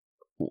planet?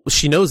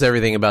 She knows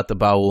everything about the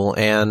Baul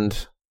and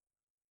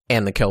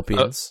the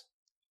Kelpians.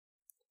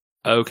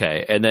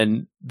 Okay, and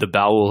then the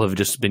Baul have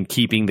just been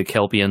keeping the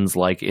Kelpians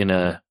like in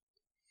a...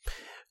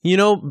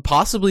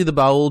 possibly the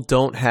Baul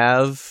don't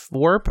have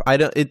warp.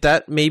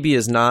 That maybe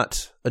is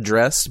not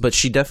addressed, but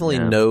she definitely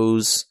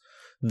knows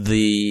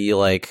the,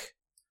 like...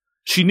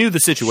 She knew the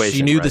situation.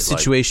 She knew the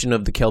situation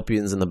of the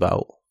Kelpians and the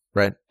Baul,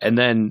 right? And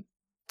then,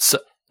 so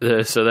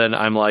then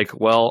I'm like,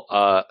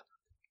 well,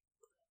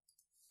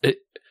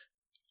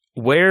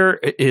 where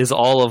is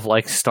all of,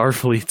 like,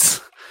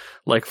 Starfleet's...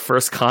 like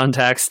first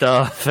contact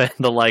stuff and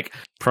the like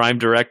prime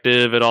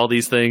directive and all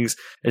these things.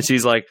 And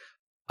she's like,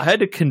 I had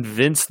to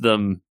convince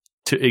them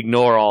to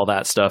ignore all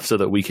that stuff so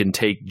that we can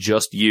take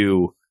just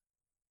you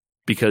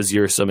because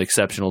you're some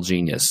exceptional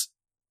genius.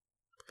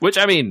 Which,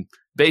 I mean,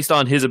 based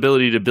on his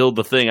ability to build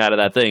the thing out of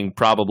that thing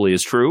probably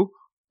is true.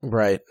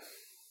 Right.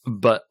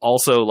 But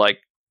also, like,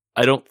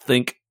 I don't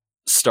think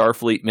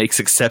Starfleet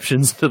makes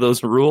exceptions to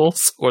those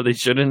rules, or they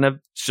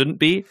shouldn't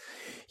be.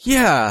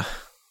 Yeah.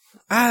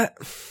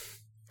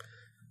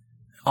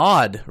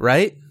 Odd,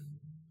 right?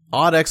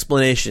 Odd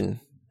explanation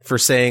for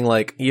saying,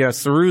 like, yeah,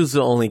 Saru's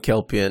the only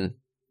Kelpian.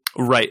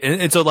 Right.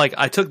 And so, like,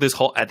 I took this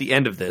whole, at the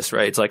end of this,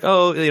 right? It's like,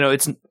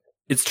 it's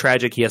it's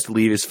tragic. He has to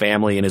leave his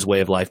family and his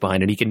way of life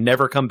behind, and he can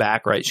never come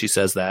back, right? She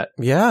says that.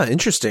 Yeah,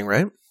 interesting,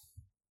 right?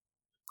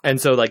 And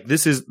so, like,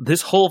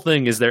 this whole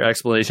thing is their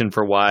explanation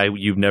for why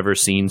you've never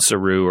seen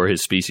Saru or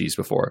his species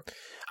before.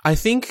 I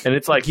think, and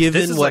it's like,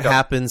 given what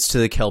happens to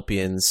the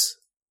Kelpians,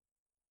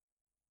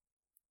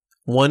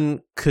 one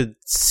could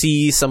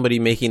see somebody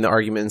making the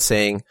argument and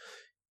saying,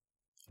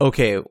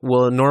 okay,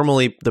 well,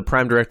 normally the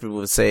Prime Directive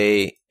would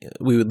say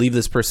we would leave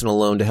this person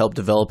alone to help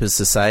develop his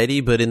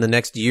society, but in the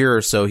next year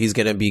or so, he's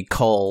going to be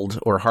culled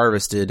or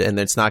harvested, and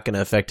it's not going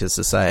to affect his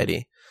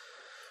society.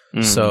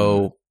 Mm-hmm.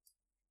 So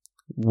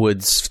would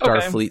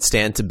Starfleet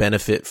stand to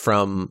benefit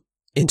from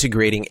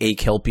integrating a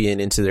Kelpian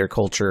into their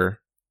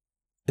culture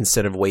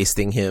instead of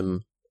wasting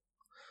him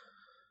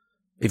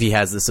if he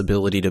has this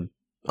ability to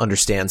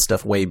understand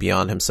stuff way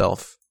beyond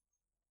himself?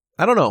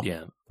 I don't know.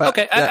 Yeah.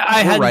 Okay,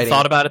 I hadn't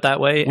thought about it that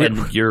way,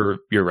 and you're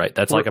right.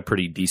 That's like a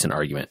pretty decent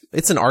argument.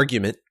 It's an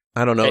argument.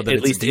 I don't know that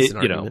it's a decent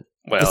argument.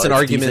 Well, it's an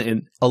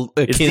argument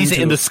it's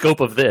decent in the scope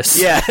of this.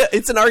 Yeah,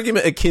 it's an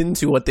argument akin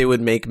to what they would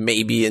make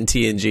maybe in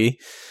TNG.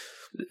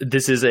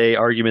 This is a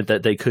argument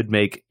that they could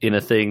make in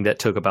a thing that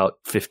took about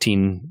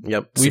 15.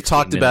 Yep, we've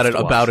talked about it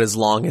about as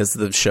long as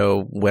the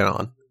show went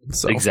on.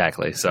 So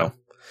exactly. So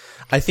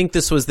I think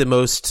this was the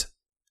most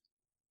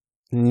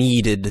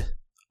needed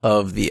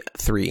of the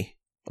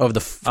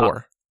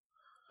four.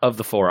 Of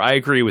the four, I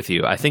agree with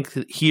you. I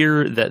think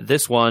here that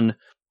this one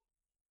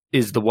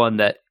is the one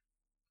that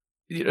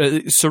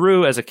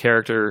Saru as a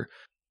character,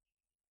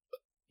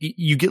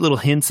 you get little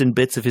hints and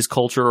bits of his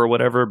culture or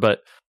whatever, but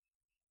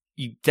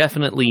you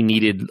definitely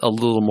needed a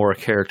little more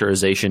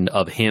characterization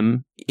of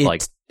him.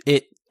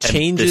 It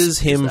changes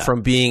him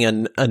from being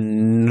an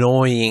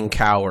annoying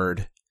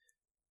coward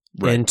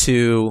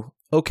into,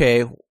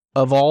 okay,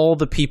 of all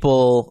the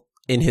people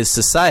in his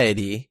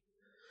society,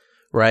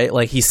 right?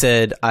 Like he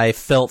said, I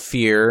felt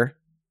fear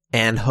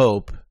and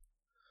hope,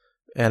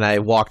 and I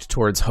walked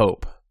towards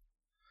hope.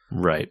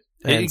 Right.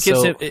 And it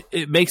gives him,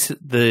 it makes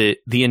the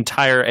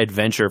entire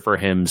adventure for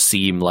him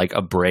seem like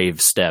a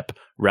brave step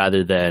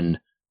rather than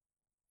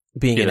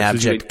being an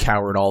abject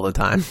coward all the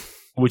time.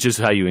 Which is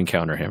how you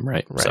encounter him,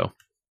 right? So,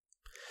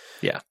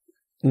 yeah.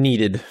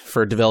 Needed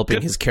for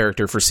developing his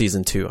character for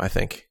season 2, I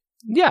think.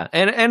 Yeah,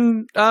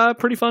 and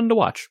pretty fun to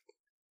watch.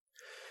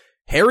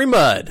 Harry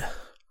Mudd.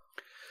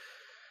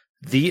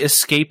 The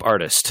Escape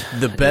Artist.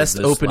 The best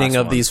opening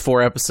of these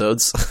 4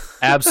 episodes.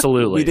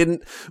 Absolutely.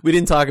 We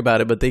didn't talk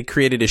about it, but they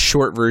created a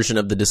short version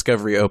of the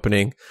Discovery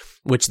opening,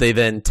 which they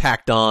then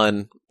tacked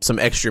on some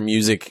extra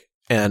music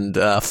and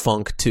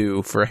funk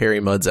to for Harry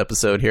Mudd's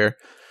episode here.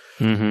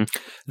 Mm-hmm.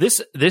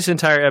 This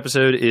entire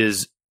episode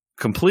is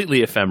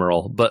completely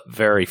ephemeral, but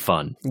very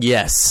fun.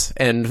 Yes,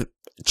 and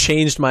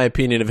changed my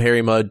opinion of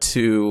Harry Mudd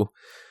to...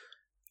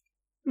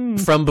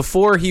 From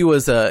before he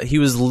was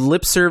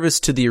lip service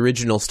to the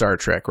original Star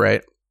Trek,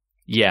 right?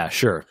 Yeah,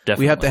 sure.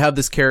 Definitely. We have to have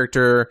this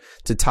character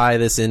to tie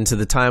this into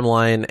the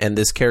timeline, and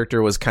this character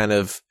was kind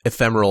of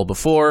ephemeral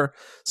before,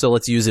 so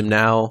let's use him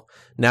now.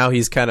 Now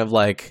he's kind of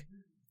like,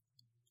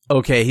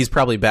 okay, he's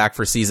probably back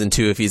for season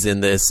 2 if he's in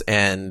this,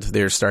 and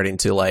they're starting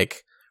to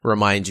like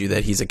remind you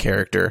that he's a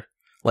character.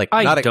 Like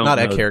not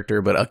a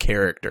character, but a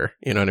character.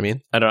 You know what I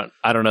mean? I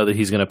don't know that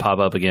he's going to pop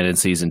up again in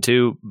season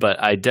 2,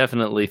 but I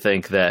definitely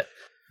think that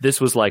this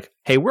was like,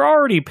 hey, we're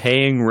already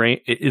paying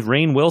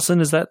Rainn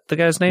Wilson. Is that the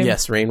guy's name?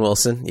 Yes, Rainn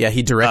Wilson. Yeah,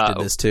 he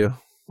directed this too.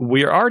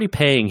 We're already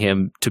paying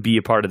him to be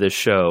a part of this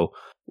show.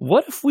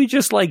 What if we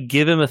just like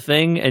give him a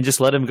thing and just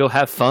let him go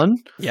have fun?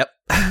 Yep.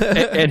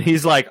 and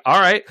he's like, all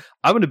right,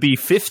 I'm going to be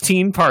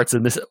 15 parts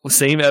in this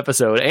same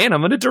episode, and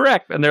I'm going to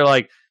direct. And they're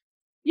like,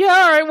 yeah,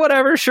 all right,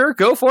 whatever, sure,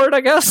 go for it, I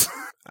guess.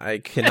 I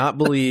cannot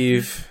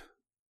believe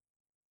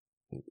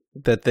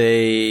that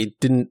they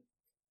didn't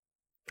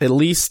at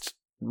least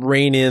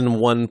rein in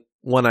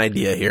one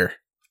idea here.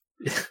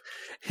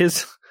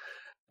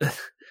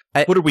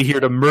 What are we here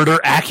to murder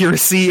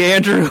accuracy,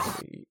 Andrew?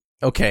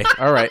 Okay,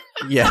 all right.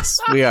 Yes,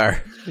 we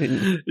are.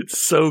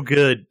 It's so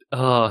good.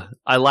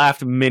 I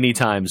laughed many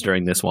times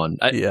during this one.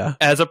 Yeah.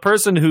 As a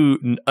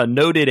person a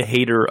noted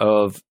hater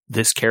of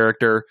this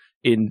character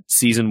in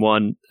season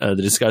 1, the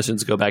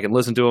discussions, go back and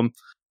listen to them.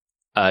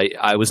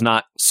 I was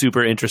not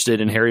super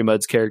interested in Harry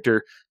Mudd's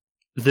character.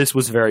 This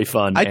was very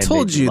fun. I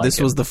told you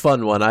this was the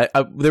fun one.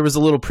 There was a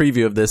little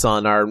preview of this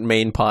on our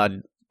main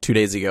pod 2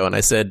 days ago, and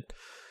I said,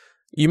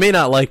 you may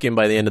not like him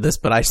by the end of this,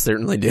 but I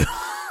certainly do.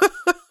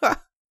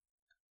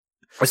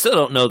 I still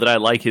don't know that I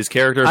like his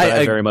character, but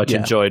I very much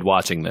enjoyed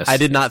watching this. I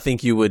did not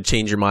think you would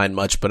change your mind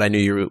much, but I knew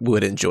you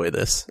would enjoy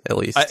this, at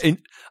least.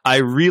 I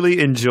really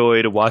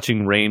enjoyed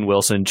watching Rainn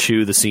Wilson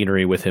chew the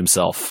scenery with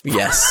himself.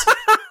 Yes.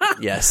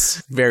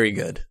 Yes. Very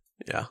good.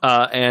 Yeah.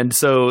 And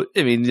so,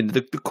 I mean,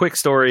 the quick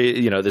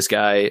story, this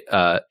guy...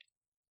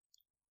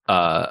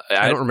 I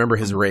don't remember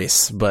his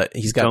race, but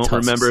he's got tusks. Don't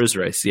remember his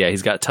race. Yeah,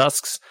 he's got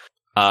tusks,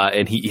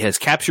 and he has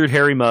captured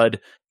Harry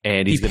Mudd,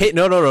 and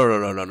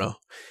No.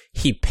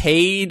 He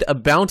paid a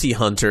bounty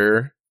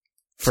hunter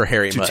for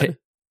Harry Mudd.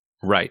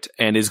 Right,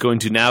 and is going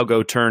to now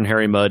go turn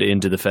Harry Mudd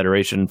into the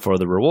Federation for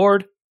the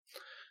reward.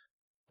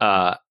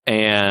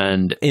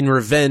 And in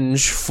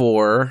revenge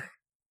for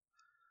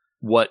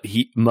what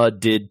Mudd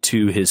did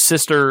to his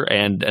sister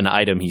and an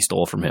item he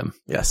stole from him.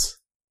 Yes.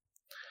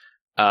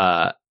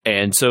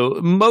 And so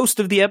most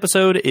of the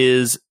episode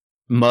is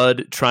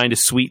Mudd trying to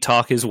sweet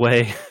talk his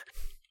way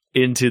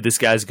into this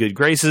guy's good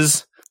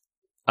graces,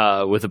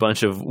 with a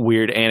bunch of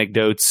weird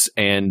anecdotes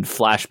and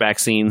flashback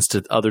scenes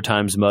to other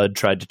times Mudd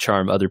tried to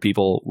charm other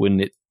people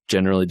when it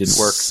generally didn't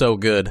work. So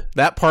good.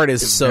 That part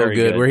is so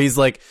good, where he's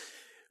like,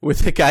 with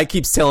the guy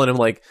keeps telling him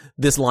like,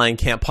 this line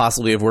can't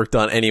possibly have worked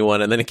on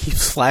anyone, and then it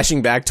keeps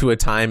flashing back to a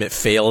time it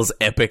fails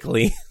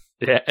epically.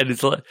 Yeah, and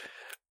it's like,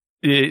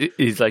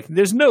 he's like,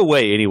 there's no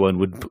way anyone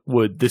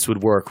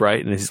would work, right?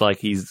 And he's like,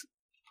 he's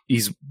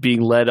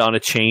being led on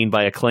a chain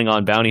by a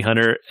Klingon bounty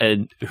hunter,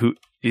 and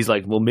he's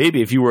like, well,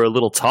 maybe if you were a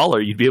little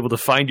taller, you'd be able to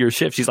find your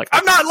ship. She's like,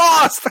 I'm not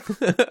lost.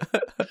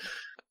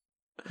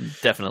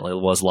 Definitely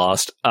was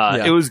lost.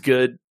 Yeah. It was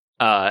good,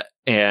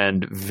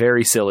 and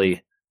very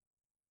silly.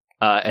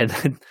 And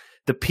then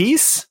the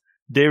piece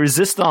de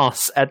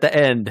resistance at the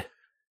end.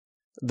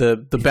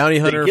 The bounty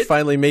hunter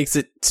finally makes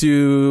it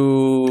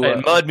to...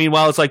 And Mudd,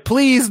 meanwhile, it's like,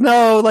 please,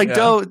 no, like,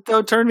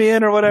 don't turn me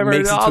in or whatever.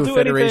 Makes it I'll to do a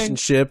Federation anything.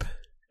 ship.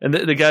 And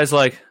the guy's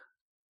like,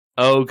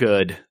 oh,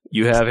 good.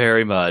 You have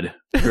Harry Mudd.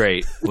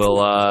 Great. We'll,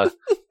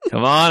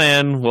 come on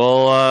in.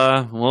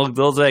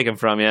 We'll take him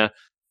from you.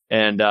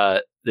 And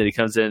then he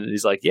comes in and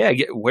he's like, yeah,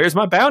 where's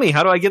my bounty?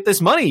 How do I get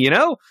this money, you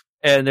know?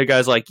 And the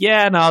guy's like,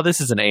 yeah, no, this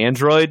is an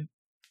android.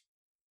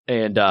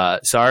 And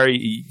sorry,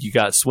 you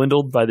got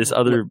swindled by this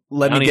other.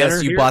 Let me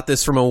guess, you bought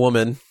this from a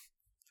woman.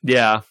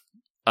 Yeah.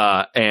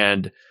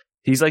 And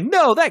he's like,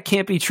 no, that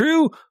can't be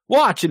true.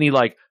 Watch. And he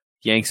like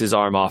yanks his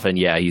arm off, and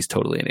yeah, he's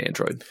totally an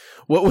android.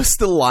 What was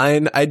the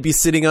line? I'd be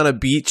sitting on a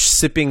beach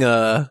sipping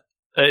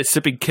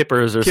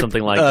kippers or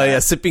something like that. Yeah,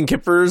 sipping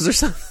kippers or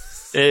something.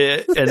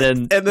 And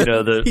then you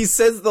know, he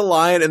says the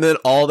line, and then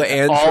all the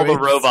androids, all the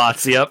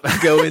robots,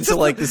 go into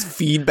like this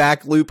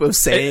feedback loop of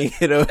saying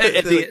it.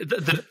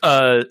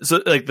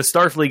 So like the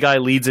Starfleet guy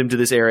leads him to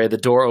this area. The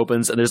door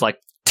opens, and there's like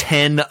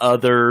 10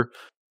 other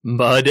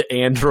Mudd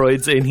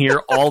androids in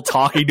here, all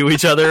talking to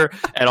each other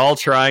and all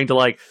trying to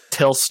like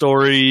tell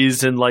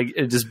stories and like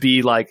just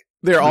be like.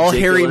 They're ridiculous. all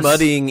Harry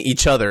Mudding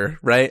each other,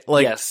 right?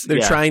 Like, yes,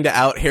 they're trying to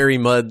out Harry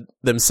Mudd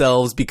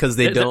themselves because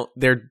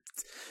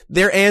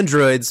they're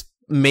androids,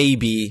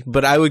 maybe,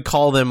 but I would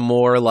call them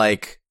more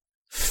like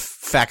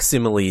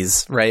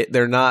facsimiles, right?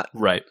 They're not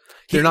right.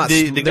 They're not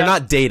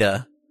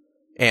data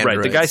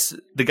androids. Right.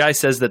 The guy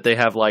says that they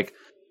have like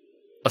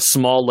a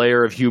small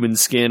layer of human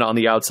skin on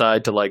the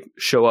outside to like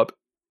show up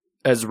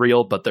as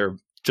real, but they're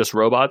just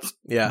robots,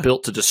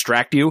 built to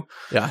distract you.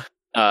 Yeah.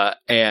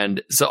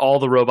 And so all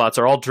the robots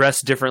are all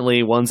dressed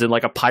differently. One's in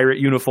like a pirate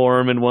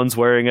uniform and one's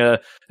wearing a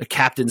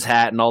captain's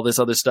hat and all this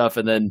other stuff.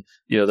 And then,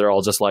 you know, they're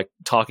all just like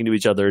talking to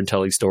each other and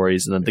telling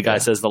stories. And then the guy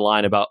says the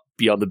line about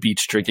be on the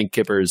beach drinking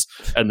kippers.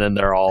 And then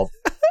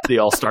they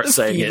all start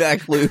saying it.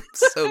 Feedback loop.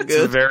 So good.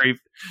 It's very,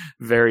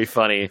 very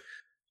funny.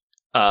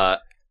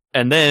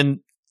 And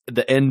then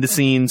the end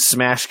scene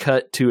smash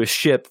cut to a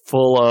ship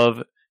full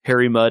of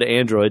Harry Mudd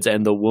androids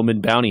and the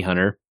woman bounty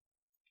hunter.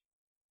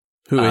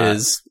 Who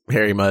is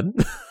Harry Mudd.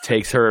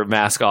 Takes her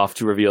mask off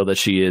to reveal that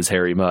she is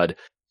Harry Mudd.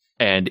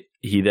 And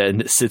he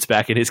then sits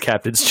back in his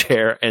captain's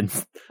chair and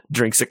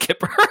drinks a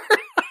kipper,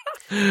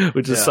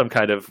 which is some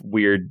kind of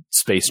weird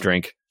space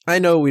drink. I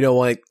know we don't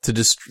want to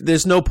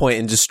there's no point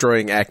in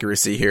destroying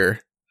accuracy here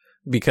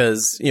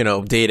because, you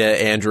know, data,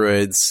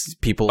 androids,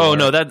 people. Oh,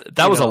 no,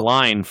 that was a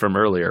line from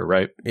earlier,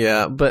 right?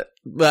 Yeah, but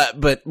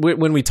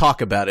when we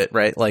talk about it,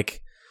 right,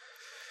 like,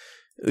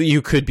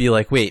 you could be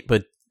like, wait,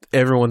 but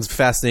everyone's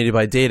fascinated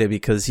by Data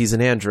because he's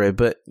an android,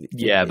 but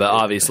but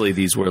obviously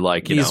these were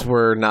like, these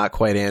were not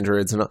quite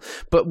androids and all.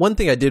 But one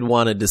thing I did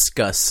want to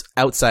discuss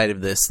outside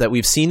of this that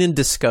we've seen in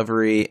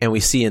Discovery and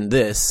we see in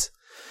this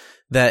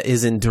that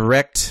is in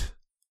direct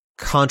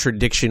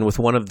contradiction with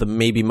one of the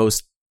maybe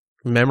most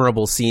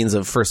memorable scenes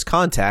of First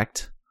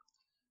Contact,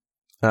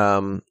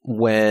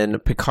 when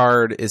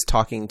Picard is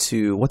talking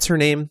to, what's her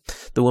name,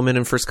 the woman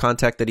in First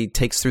Contact that he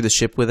takes through the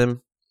ship with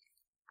him.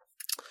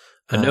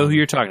 I know who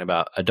you're talking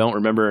about. I don't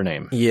remember her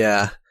name.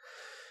 Yeah.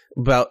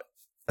 About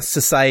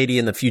society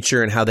in the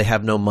future and how they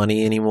have no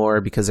money anymore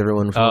because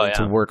everyone's willing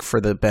to work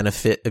for the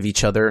benefit of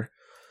each other.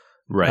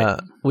 Right.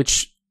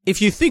 Which,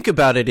 if you think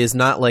about it, is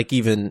not like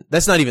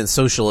that's not even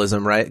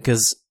socialism, right?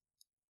 Because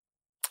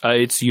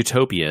it's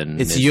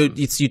utopian.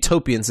 It's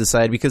utopian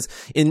society because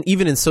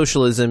even in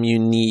socialism, you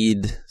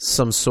need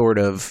some sort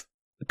of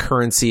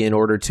currency in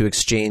order to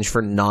exchange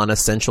for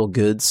non-essential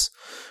goods,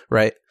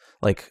 right?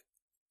 Like,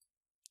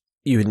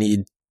 you would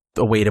need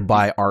a way to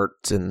buy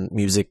art and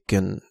music,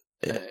 and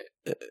you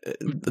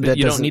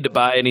don't need to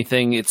buy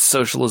anything. It's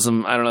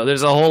socialism. I don't know.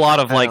 There's a whole lot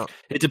of like,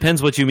 it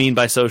depends what you mean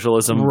by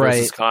socialism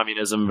versus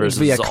communism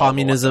versus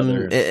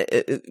communism.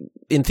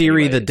 In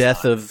theory, the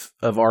death of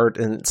art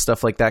and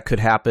stuff like that could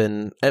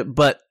happen.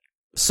 But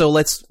so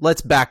let's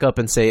back up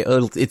and say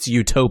it's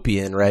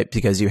utopian, right?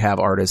 Because you have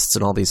artists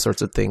and all these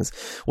sorts of things.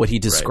 What he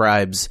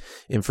describes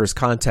in First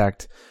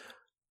Contact.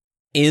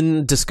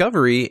 in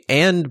Discovery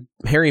and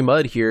Harry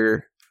Mudd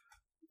here,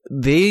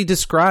 they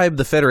describe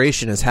the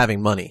Federation as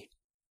having money.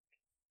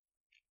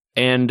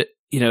 And,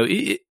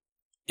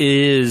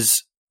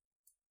 it's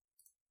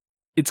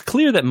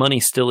clear that money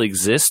still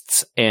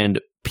exists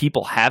and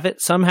people have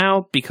it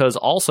somehow, because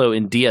also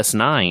in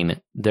DS9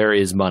 there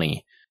is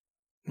money.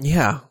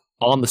 Yeah.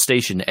 On the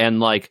station,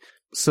 and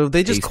so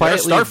they just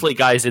quietly Starfleet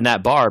guys in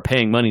that bar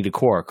paying money to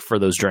Quark for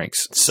those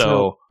drinks.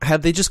 So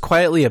have they just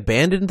quietly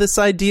abandoned this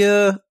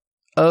idea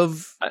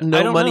of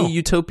no money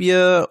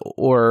utopia,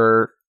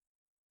 or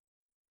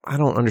I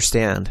don't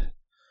understand.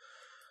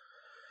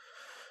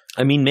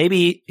 I mean,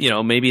 maybe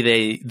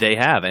they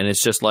have, and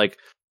it's just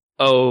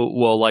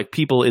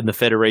people in the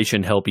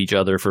Federation help each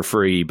other for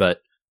free,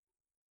 but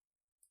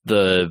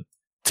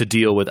to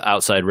deal with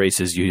outside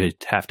races, you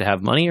have to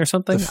have money or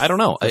something. I don't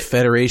know. The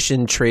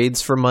Federation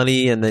trades for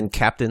money, and then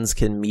captains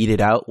can mete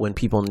it out when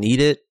people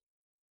need it.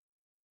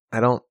 I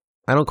don't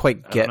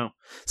quite get.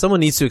 Someone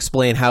needs to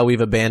explain how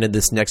we've abandoned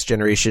this next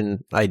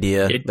generation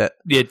idea.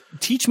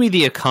 Teach me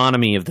the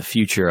economy of the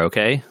future,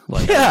 okay?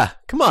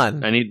 Come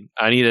on. I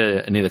need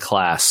a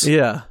class.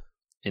 Yeah,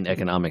 in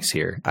economics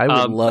here. I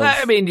would love.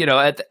 I mean,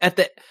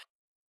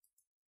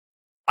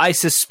 I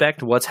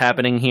suspect what's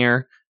happening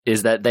here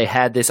is that they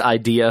had this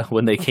idea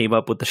when they came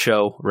up with the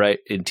show, right,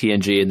 in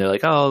TNG, and they're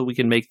like, oh, we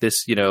can make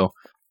this,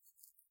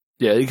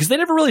 because they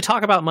never really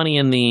talk about money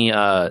in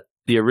the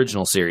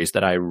original series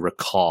that I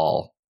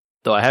recall,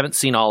 though I haven't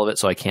seen all of it,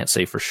 so I can't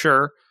say for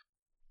sure,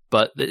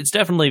 but it's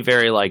definitely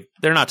very,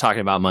 they're not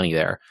talking about money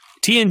there.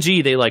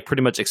 TNG, they,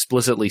 pretty much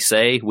explicitly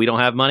say, we don't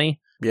have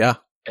money. Yeah,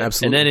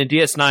 absolutely. And then in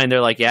DS9,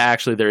 they're like, yeah,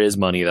 actually, there is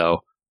money,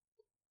 though.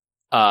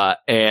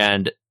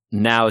 And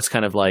now it's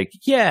kind of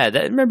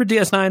remember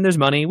DS9, there's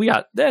money. We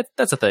got that.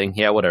 That's a thing.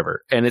 Yeah,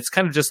 whatever. And it's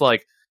kind of just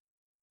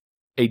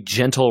a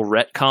gentle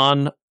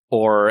retcon,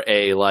 or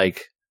a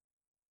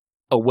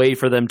way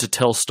for them to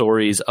tell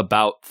stories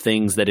about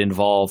things that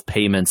involve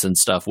payments and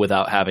stuff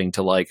without having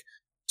to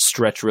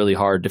stretch really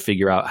hard to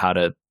figure out how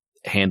to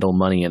handle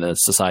money in a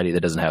society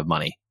that doesn't have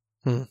money.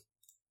 I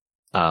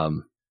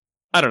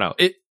don't know.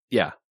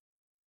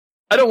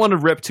 I don't want to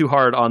rip too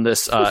hard on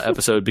this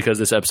episode because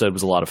this episode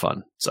was a lot of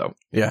fun. So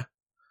yeah.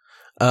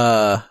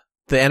 The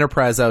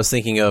Enterprise I was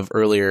thinking of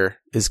earlier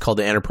is called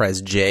the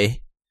Enterprise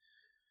J,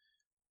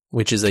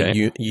 which is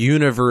a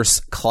universe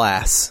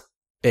class,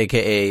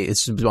 aka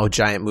it's a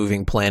giant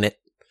moving planet.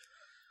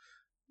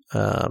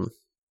 And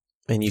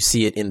you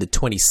see it in the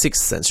 26th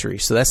century,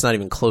 so that's not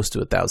even close to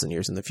 1,000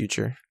 years in the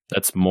future.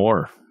 That's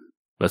more.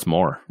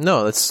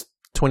 No, that's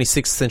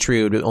 26th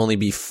century would only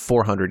be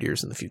 400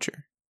 years in the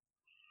future.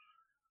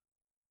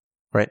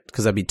 Right?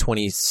 Because that'd be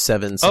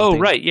 27 something. Oh,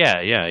 right.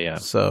 Yeah.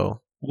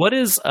 So what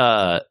is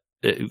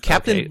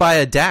captained by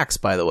a Dax,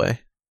 by the way?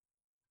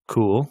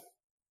 Cool.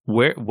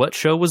 What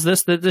show was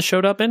this that this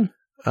showed up in?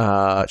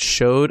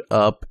 Showed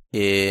up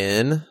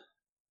in.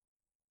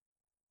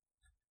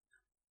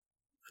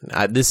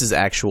 This is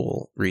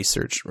actual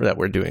research that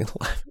we're doing.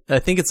 I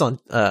think it's on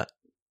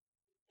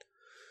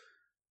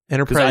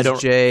Enterprise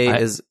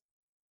J is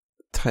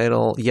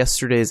title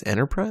Yesterday's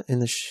Enterprise in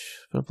the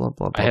blah blah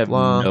blah. I have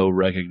no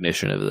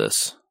recognition of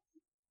this.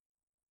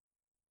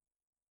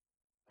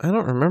 I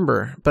don't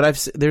remember, but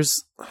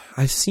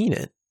I've seen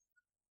it.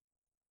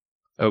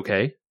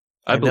 Okay,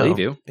 I believe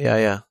you.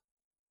 Yeah.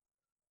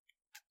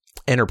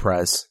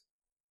 Enterprise.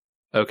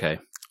 Okay.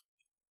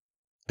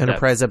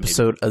 Enterprise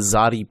episode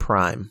Azadi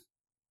Prime.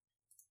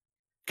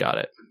 Got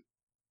it.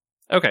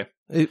 Okay.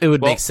 It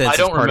would make sense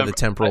as part of the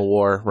temporal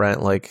war, right?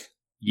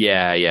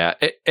 Yeah.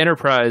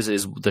 Enterprise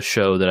is the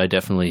show that I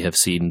definitely have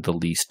seen the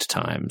least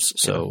times,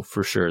 so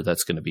for sure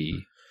that's going to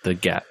be the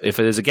gap. If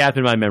there's a gap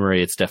in my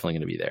memory, it's definitely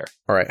going to be there.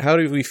 All right. How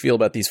do we feel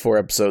about these 4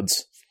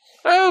 episodes?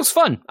 It was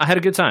fun. I had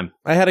a good time.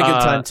 I had a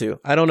good time too.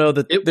 I don't know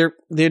that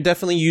they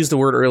definitely used the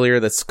word earlier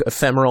that's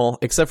ephemeral,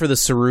 except for the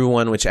Saru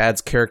one, which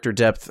adds character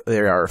depth. They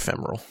are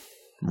ephemeral,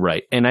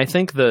 right? And I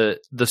think the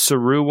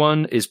Saru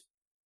one is,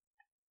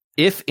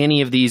 if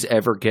any of these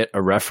ever get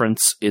a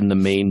reference in the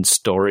main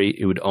story,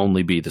 it would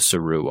only be the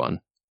Saru one.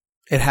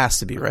 It has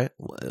to be, right?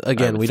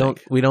 Again, we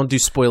don't do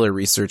spoiler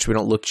research. We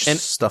don't look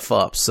stuff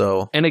up.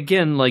 So, and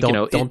again,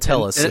 don't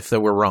tell us if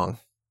we're wrong.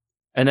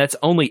 And that's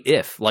only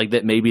if,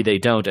 that maybe they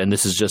don't, and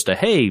this is just a,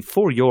 hey,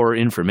 for your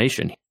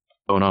information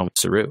going on with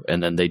Saru,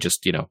 and then they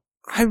just,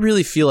 I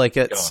really feel like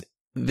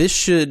this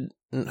should,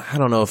 I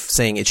don't know if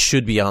saying it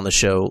should be on the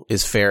show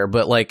is fair,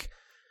 but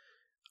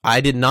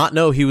I did not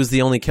know he was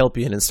the only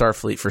Kelpian in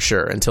Starfleet for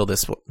sure until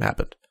this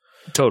happened.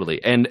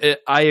 Totally. And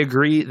I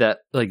agree that,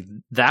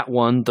 that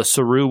one, the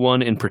Saru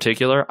one in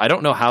particular, I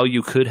don't know how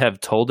you could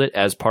have told it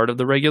as part of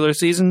the regular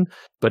season,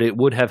 but it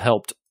would have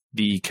helped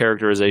the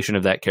characterization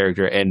of that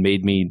character and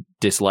made me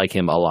dislike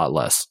him a lot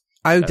less.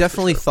 I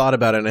definitely thought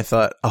about it, and I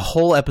thought a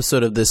whole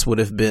episode of this would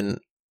have been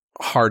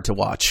hard to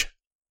watch.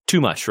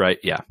 Too much, right?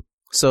 Yeah.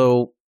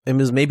 So it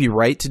was maybe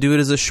right to do it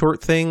as a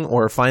short thing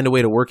or find a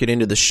way to work it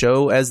into the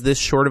show as this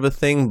short of a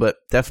thing, but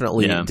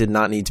definitely did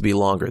not need to be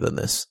longer than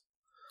this.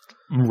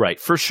 Right.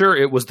 For sure,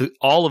 it was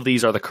all of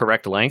these are the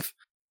correct length.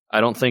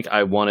 I don't think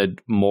I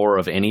wanted more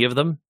of any of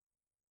them.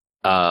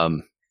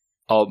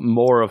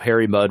 More of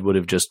Harry Mudd would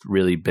have just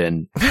really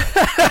been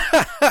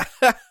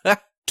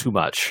too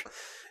much.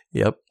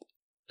 Yep.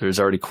 There's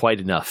already quite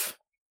enough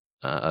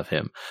of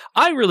him.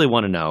 I really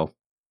want to know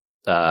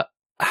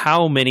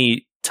how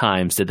many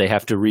times did they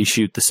have to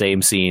reshoot the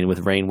same scene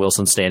with Rainn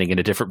Wilson standing in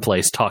a different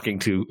place talking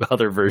to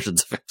other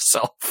versions of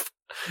himself?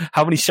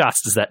 How many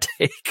shots does that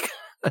take?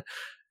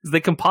 They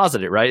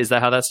composite it, right? Is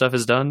that how that stuff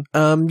is done?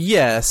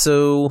 Yeah,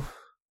 so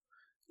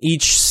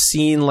each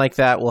scene like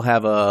that will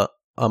have a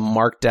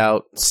marked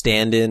out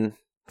stand-in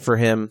for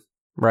him,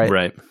 right?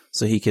 Right.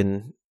 So he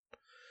can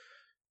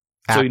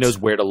act. So he knows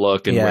where to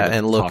look and where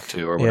to talk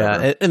to or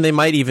whatever. Yeah, and they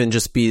might even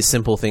just be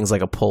simple things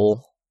like a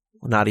pole,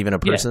 not even a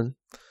person.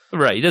 Yeah.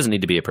 Right, he doesn't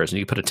need to be a person.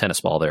 You can put a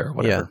tennis ball there or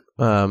whatever.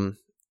 Yeah.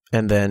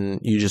 And then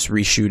you just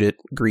reshoot it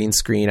green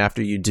screen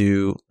after you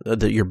do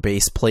your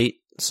base plate.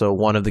 So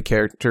one of the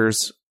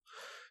characters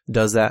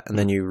does that, and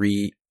then you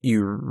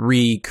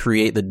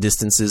recreate the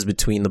distances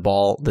between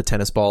the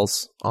tennis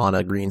balls on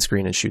a green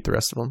screen and shoot the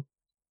rest of them.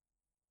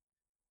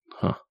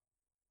 Huh.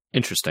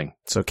 Interesting.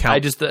 So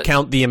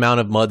count the amount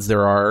of Mudds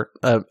there are,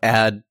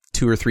 add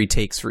 2 or 3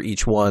 takes for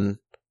each one.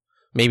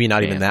 Maybe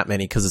not even that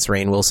many because it's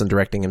Rainn Wilson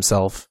directing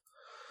himself.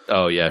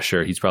 Oh, yeah,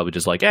 sure. He's probably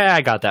just like,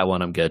 I got that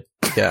one. I'm good.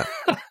 Yeah.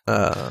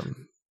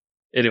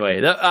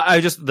 Anyway,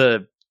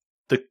 the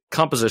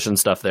composition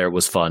stuff there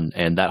was fun,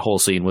 and that whole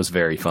scene was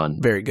very fun.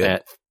 Very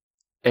good.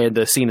 And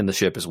the scene in the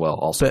ship as well,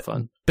 also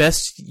fun.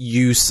 Best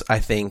use, I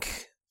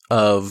think,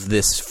 of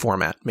this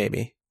format,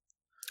 maybe.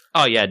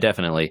 Oh, yeah,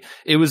 definitely.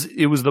 It was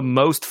the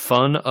most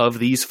fun of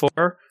these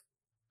 4.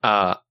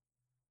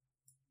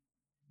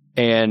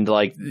 And,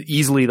 like,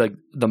 easily, like,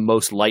 the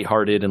most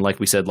lighthearted, and like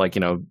we said, like,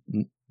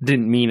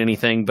 didn't mean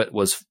anything, but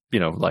was,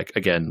 like,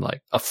 again,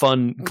 like a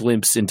fun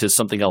glimpse into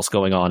something else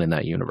going on in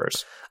that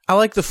universe. I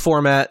like the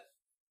format.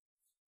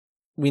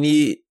 They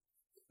need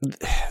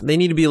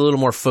to be a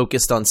little more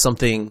focused on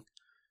something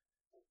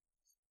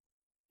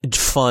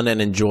fun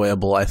and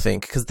enjoyable, I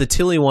think, because the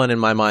Tilly one in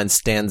my mind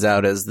stands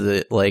out as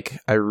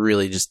I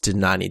really just did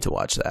not need to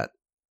watch that.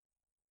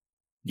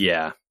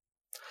 Yeah.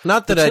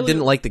 Not that I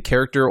didn't like the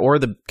character or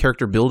the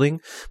character building,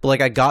 but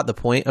like I got the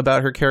point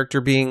about her character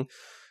being...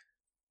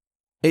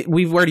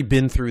 we've already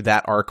been through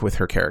that arc with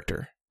her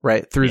character,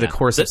 right? Through the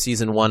course of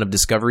season 1 of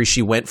Discovery,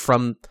 she went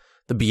from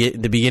the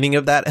beginning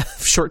of that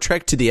short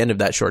trek to the end of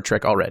that short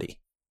trek already.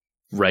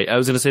 Right. I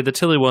was going to say the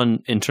Tilly one,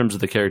 in terms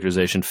of the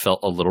characterization, felt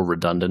a little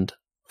redundant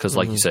because,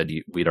 like you said,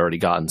 we'd already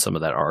gotten some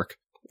of that arc.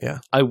 Yeah.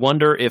 I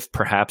wonder if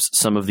perhaps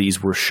some of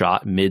these were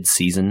shot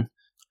mid-season.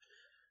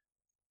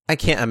 I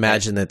can't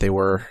imagine that they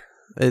were.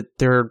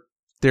 They're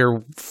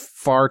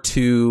far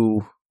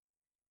too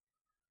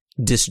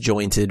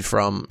disjointed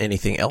from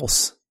anything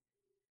else.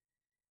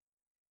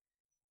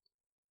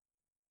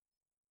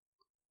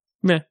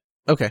 Meh.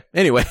 Okay.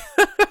 Anyway.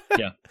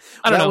 Yeah.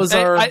 I don't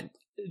know.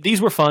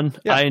 These were fun.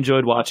 Yeah. I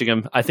enjoyed watching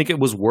them. I think it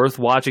was worth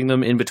watching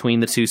them in between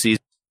the 2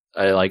 seasons.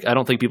 I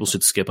don't think people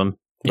should skip them.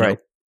 Right.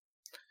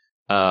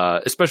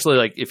 Especially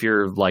like if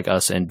you're like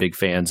us and big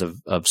fans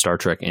of Star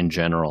Trek in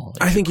general.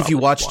 I think if you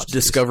watched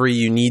Discovery,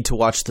 you need to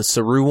watch the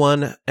Saru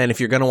one. And if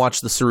you're going to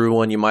watch the Saru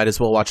one, you might as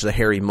well watch the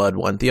Harry Mudd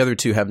one. The other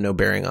 2 have no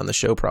bearing on the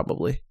show,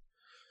 probably.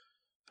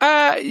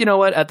 You know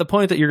what? At the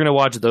point that you're going to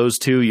watch those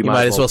 2, you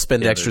might as well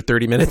spend the extra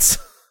 30 minutes.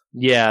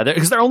 Yeah,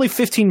 because they're only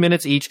 15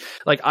 minutes each.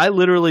 Like, I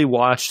literally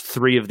watched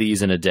 3 of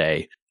these in a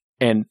day.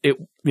 And it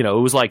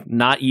was like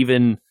not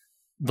even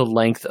the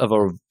length of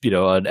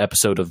an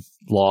episode of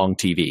long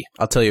TV.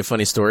 I'll tell you a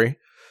funny story.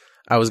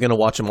 I was going to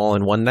watch them all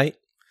in one night.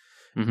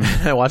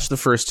 Mm-hmm. I watched the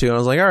first 2 and I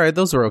was like, all right,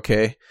 those are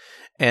okay.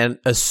 And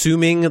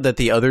assuming that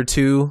the other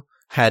 2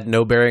 had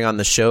no bearing on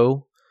the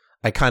show,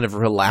 I kind of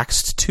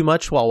relaxed too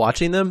much while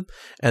watching them.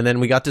 And then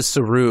we got to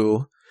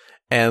Saru,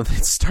 and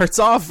it starts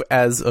off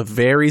as a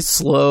very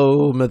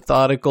slow,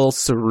 methodical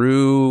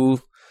Saru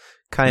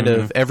kind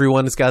of,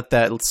 everyone's got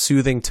that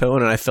soothing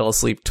tone, and I fell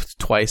asleep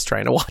twice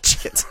trying to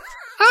watch it.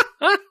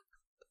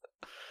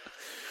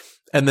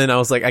 And then I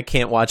was like, I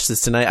can't watch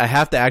this tonight. I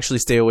have to actually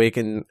stay awake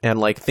and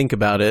like think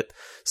about it.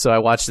 So I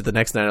watched it the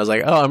next night. I was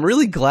like, oh, I'm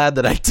really glad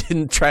that I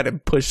didn't try to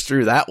push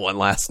through that one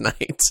last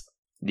night.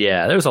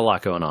 Yeah, there's a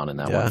lot going on in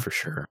that one for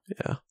sure.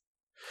 Yeah.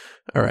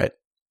 All right.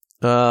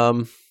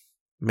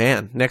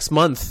 Man, next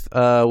month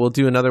we'll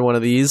do another one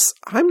of these.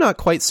 I'm not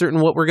quite certain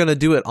what we're going to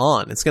do it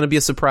on. It's going to be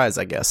a surprise,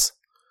 I guess.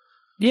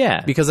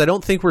 Yeah. Because I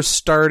don't think we're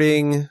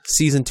starting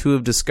season 2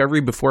 of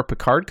Discovery before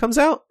Picard comes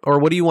out. Or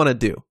what do you want to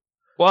do?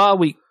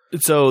 Well,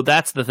 so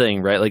that's the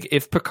thing, right? Like,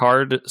 if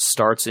Picard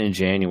starts in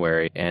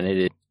January, and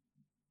it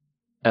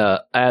is,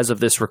 as of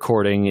this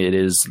recording, it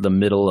is the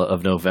middle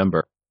of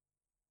November.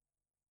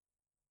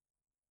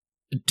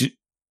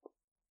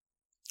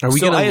 Are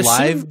we going to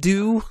live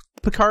do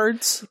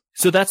Picards?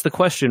 So that's the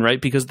question, right?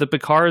 Because the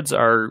Picards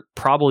are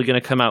probably going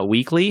to come out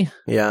weekly.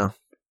 Yeah.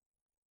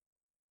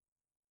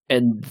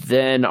 And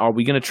then are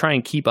we going to try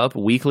and keep up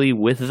weekly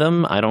with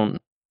them? I don't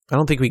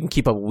think we can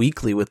keep up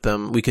weekly with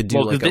them. We could do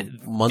a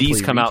monthly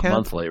These come recap? Out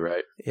monthly,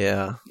 right?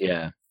 Yeah.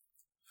 Yeah.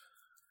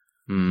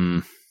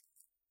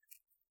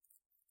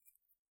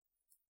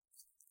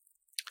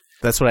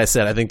 That's what I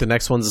said. I think the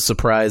next one's a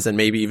surprise, and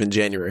maybe even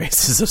January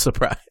is a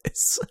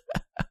surprise.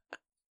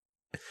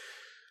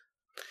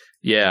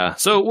 Yeah,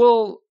 so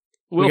we'll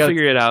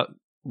figure it out.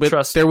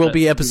 Trust there will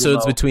be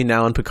episodes between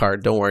now and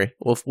Picard. Don't worry.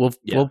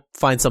 We'll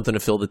find something to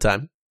fill the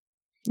time.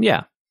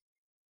 Yeah.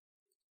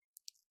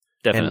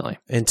 Definitely.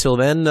 And until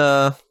then,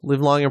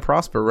 live long and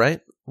prosper,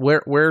 right?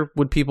 Where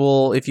would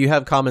people, if you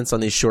have comments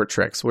on these short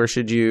treks, where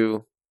should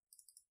you?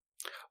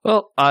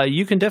 Well,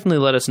 you can definitely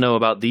let us know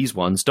about these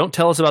ones. Don't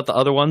tell us about the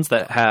other ones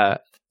that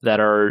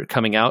are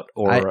coming out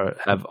or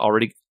have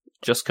already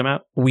just come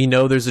out. We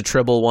know there's a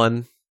Tribble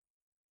one.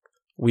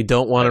 We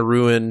don't want to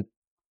ruin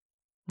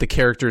the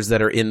characters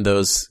that are in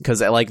those,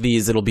 because like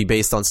these, it'll be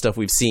based on stuff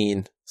we've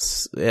seen.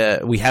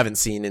 We haven't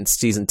seen in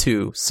season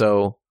 2,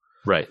 so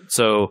right.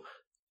 So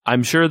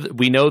I'm sure that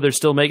we know they're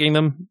still making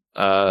them.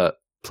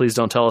 Please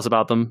don't tell us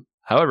about them.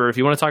 However, if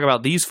you want to talk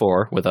about these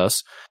 4 with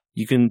us,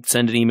 you can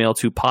send an email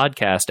to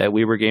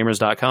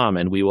podcast@wewergamers.com,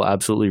 and we will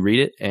absolutely read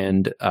it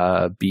and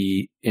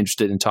be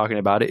interested in talking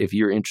about it if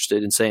you're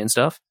interested in saying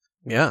stuff.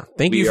 Yeah.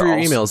 Thank you for your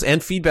emails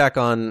and feedback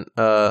on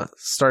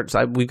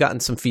we've gotten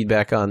some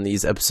feedback on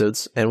these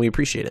episodes, and we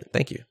appreciate it.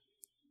 Thank you.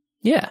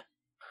 Yeah.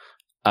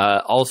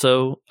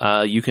 Also,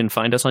 you can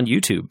find us on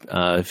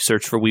YouTube.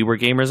 Search for We Were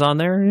Gamers on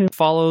there and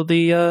follow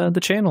the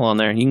channel on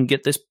there. You can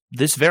get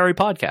this very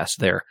podcast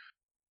there.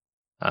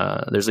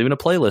 There's even a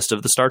playlist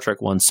of the Star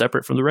Trek ones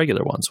separate from the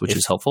regular ones, which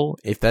is helpful.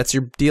 If that's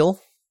your deal,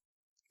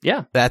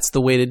 yeah, that's the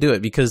way to do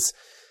it, because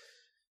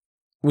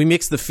we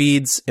mix the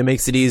feeds. It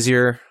makes it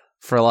easier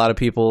for a lot of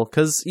people,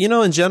 because,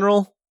 in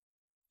general,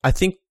 I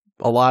think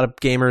a lot of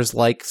gamers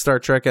like Star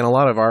Trek, and a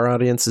lot of our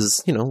audience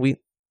is, we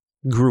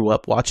grew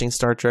up watching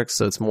Star Trek,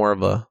 so it's more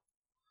of a...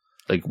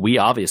 Like, we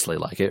obviously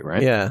like it,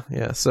 right?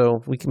 Yeah.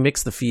 So we can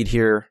mix the feed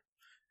here,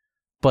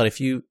 but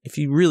if you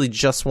really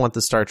just want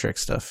the Star Trek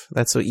stuff,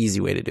 that's an easy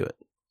way to do it.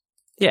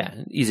 Yeah,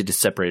 easy to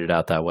separate it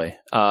out that way.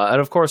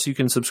 And of course, you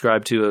can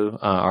subscribe to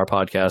our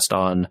podcast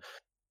on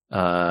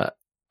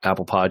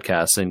Apple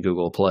Podcasts and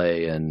Google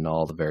Play and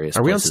all the various places.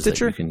 Are we on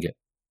Stitcher? That you can get.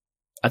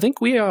 I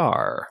think we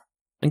are.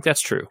 I think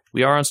that's true.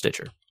 We are on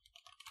Stitcher.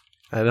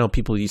 I know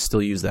people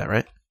still use that,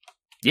 right?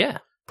 Yeah,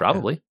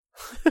 probably.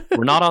 Yeah.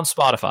 We're not on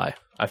Spotify.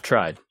 I've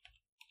tried.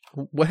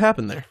 What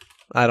happened there?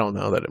 I don't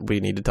know that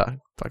we need to talk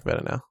about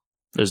it now.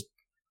 There's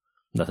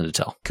nothing to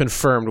tell.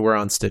 Confirmed we're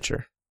on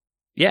Stitcher.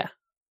 Yeah.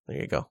 There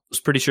you go. I was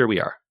pretty sure we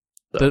are.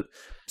 So.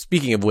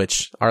 Speaking of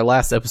which, our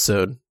last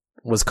episode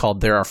was called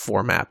There Are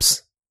 4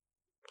 Maps.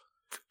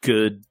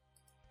 Good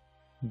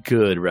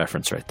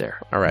reference right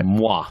there. All right.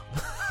 Moi.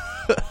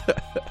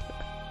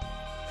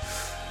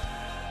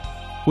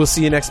 We'll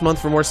see you next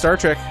month for more Star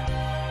Trek.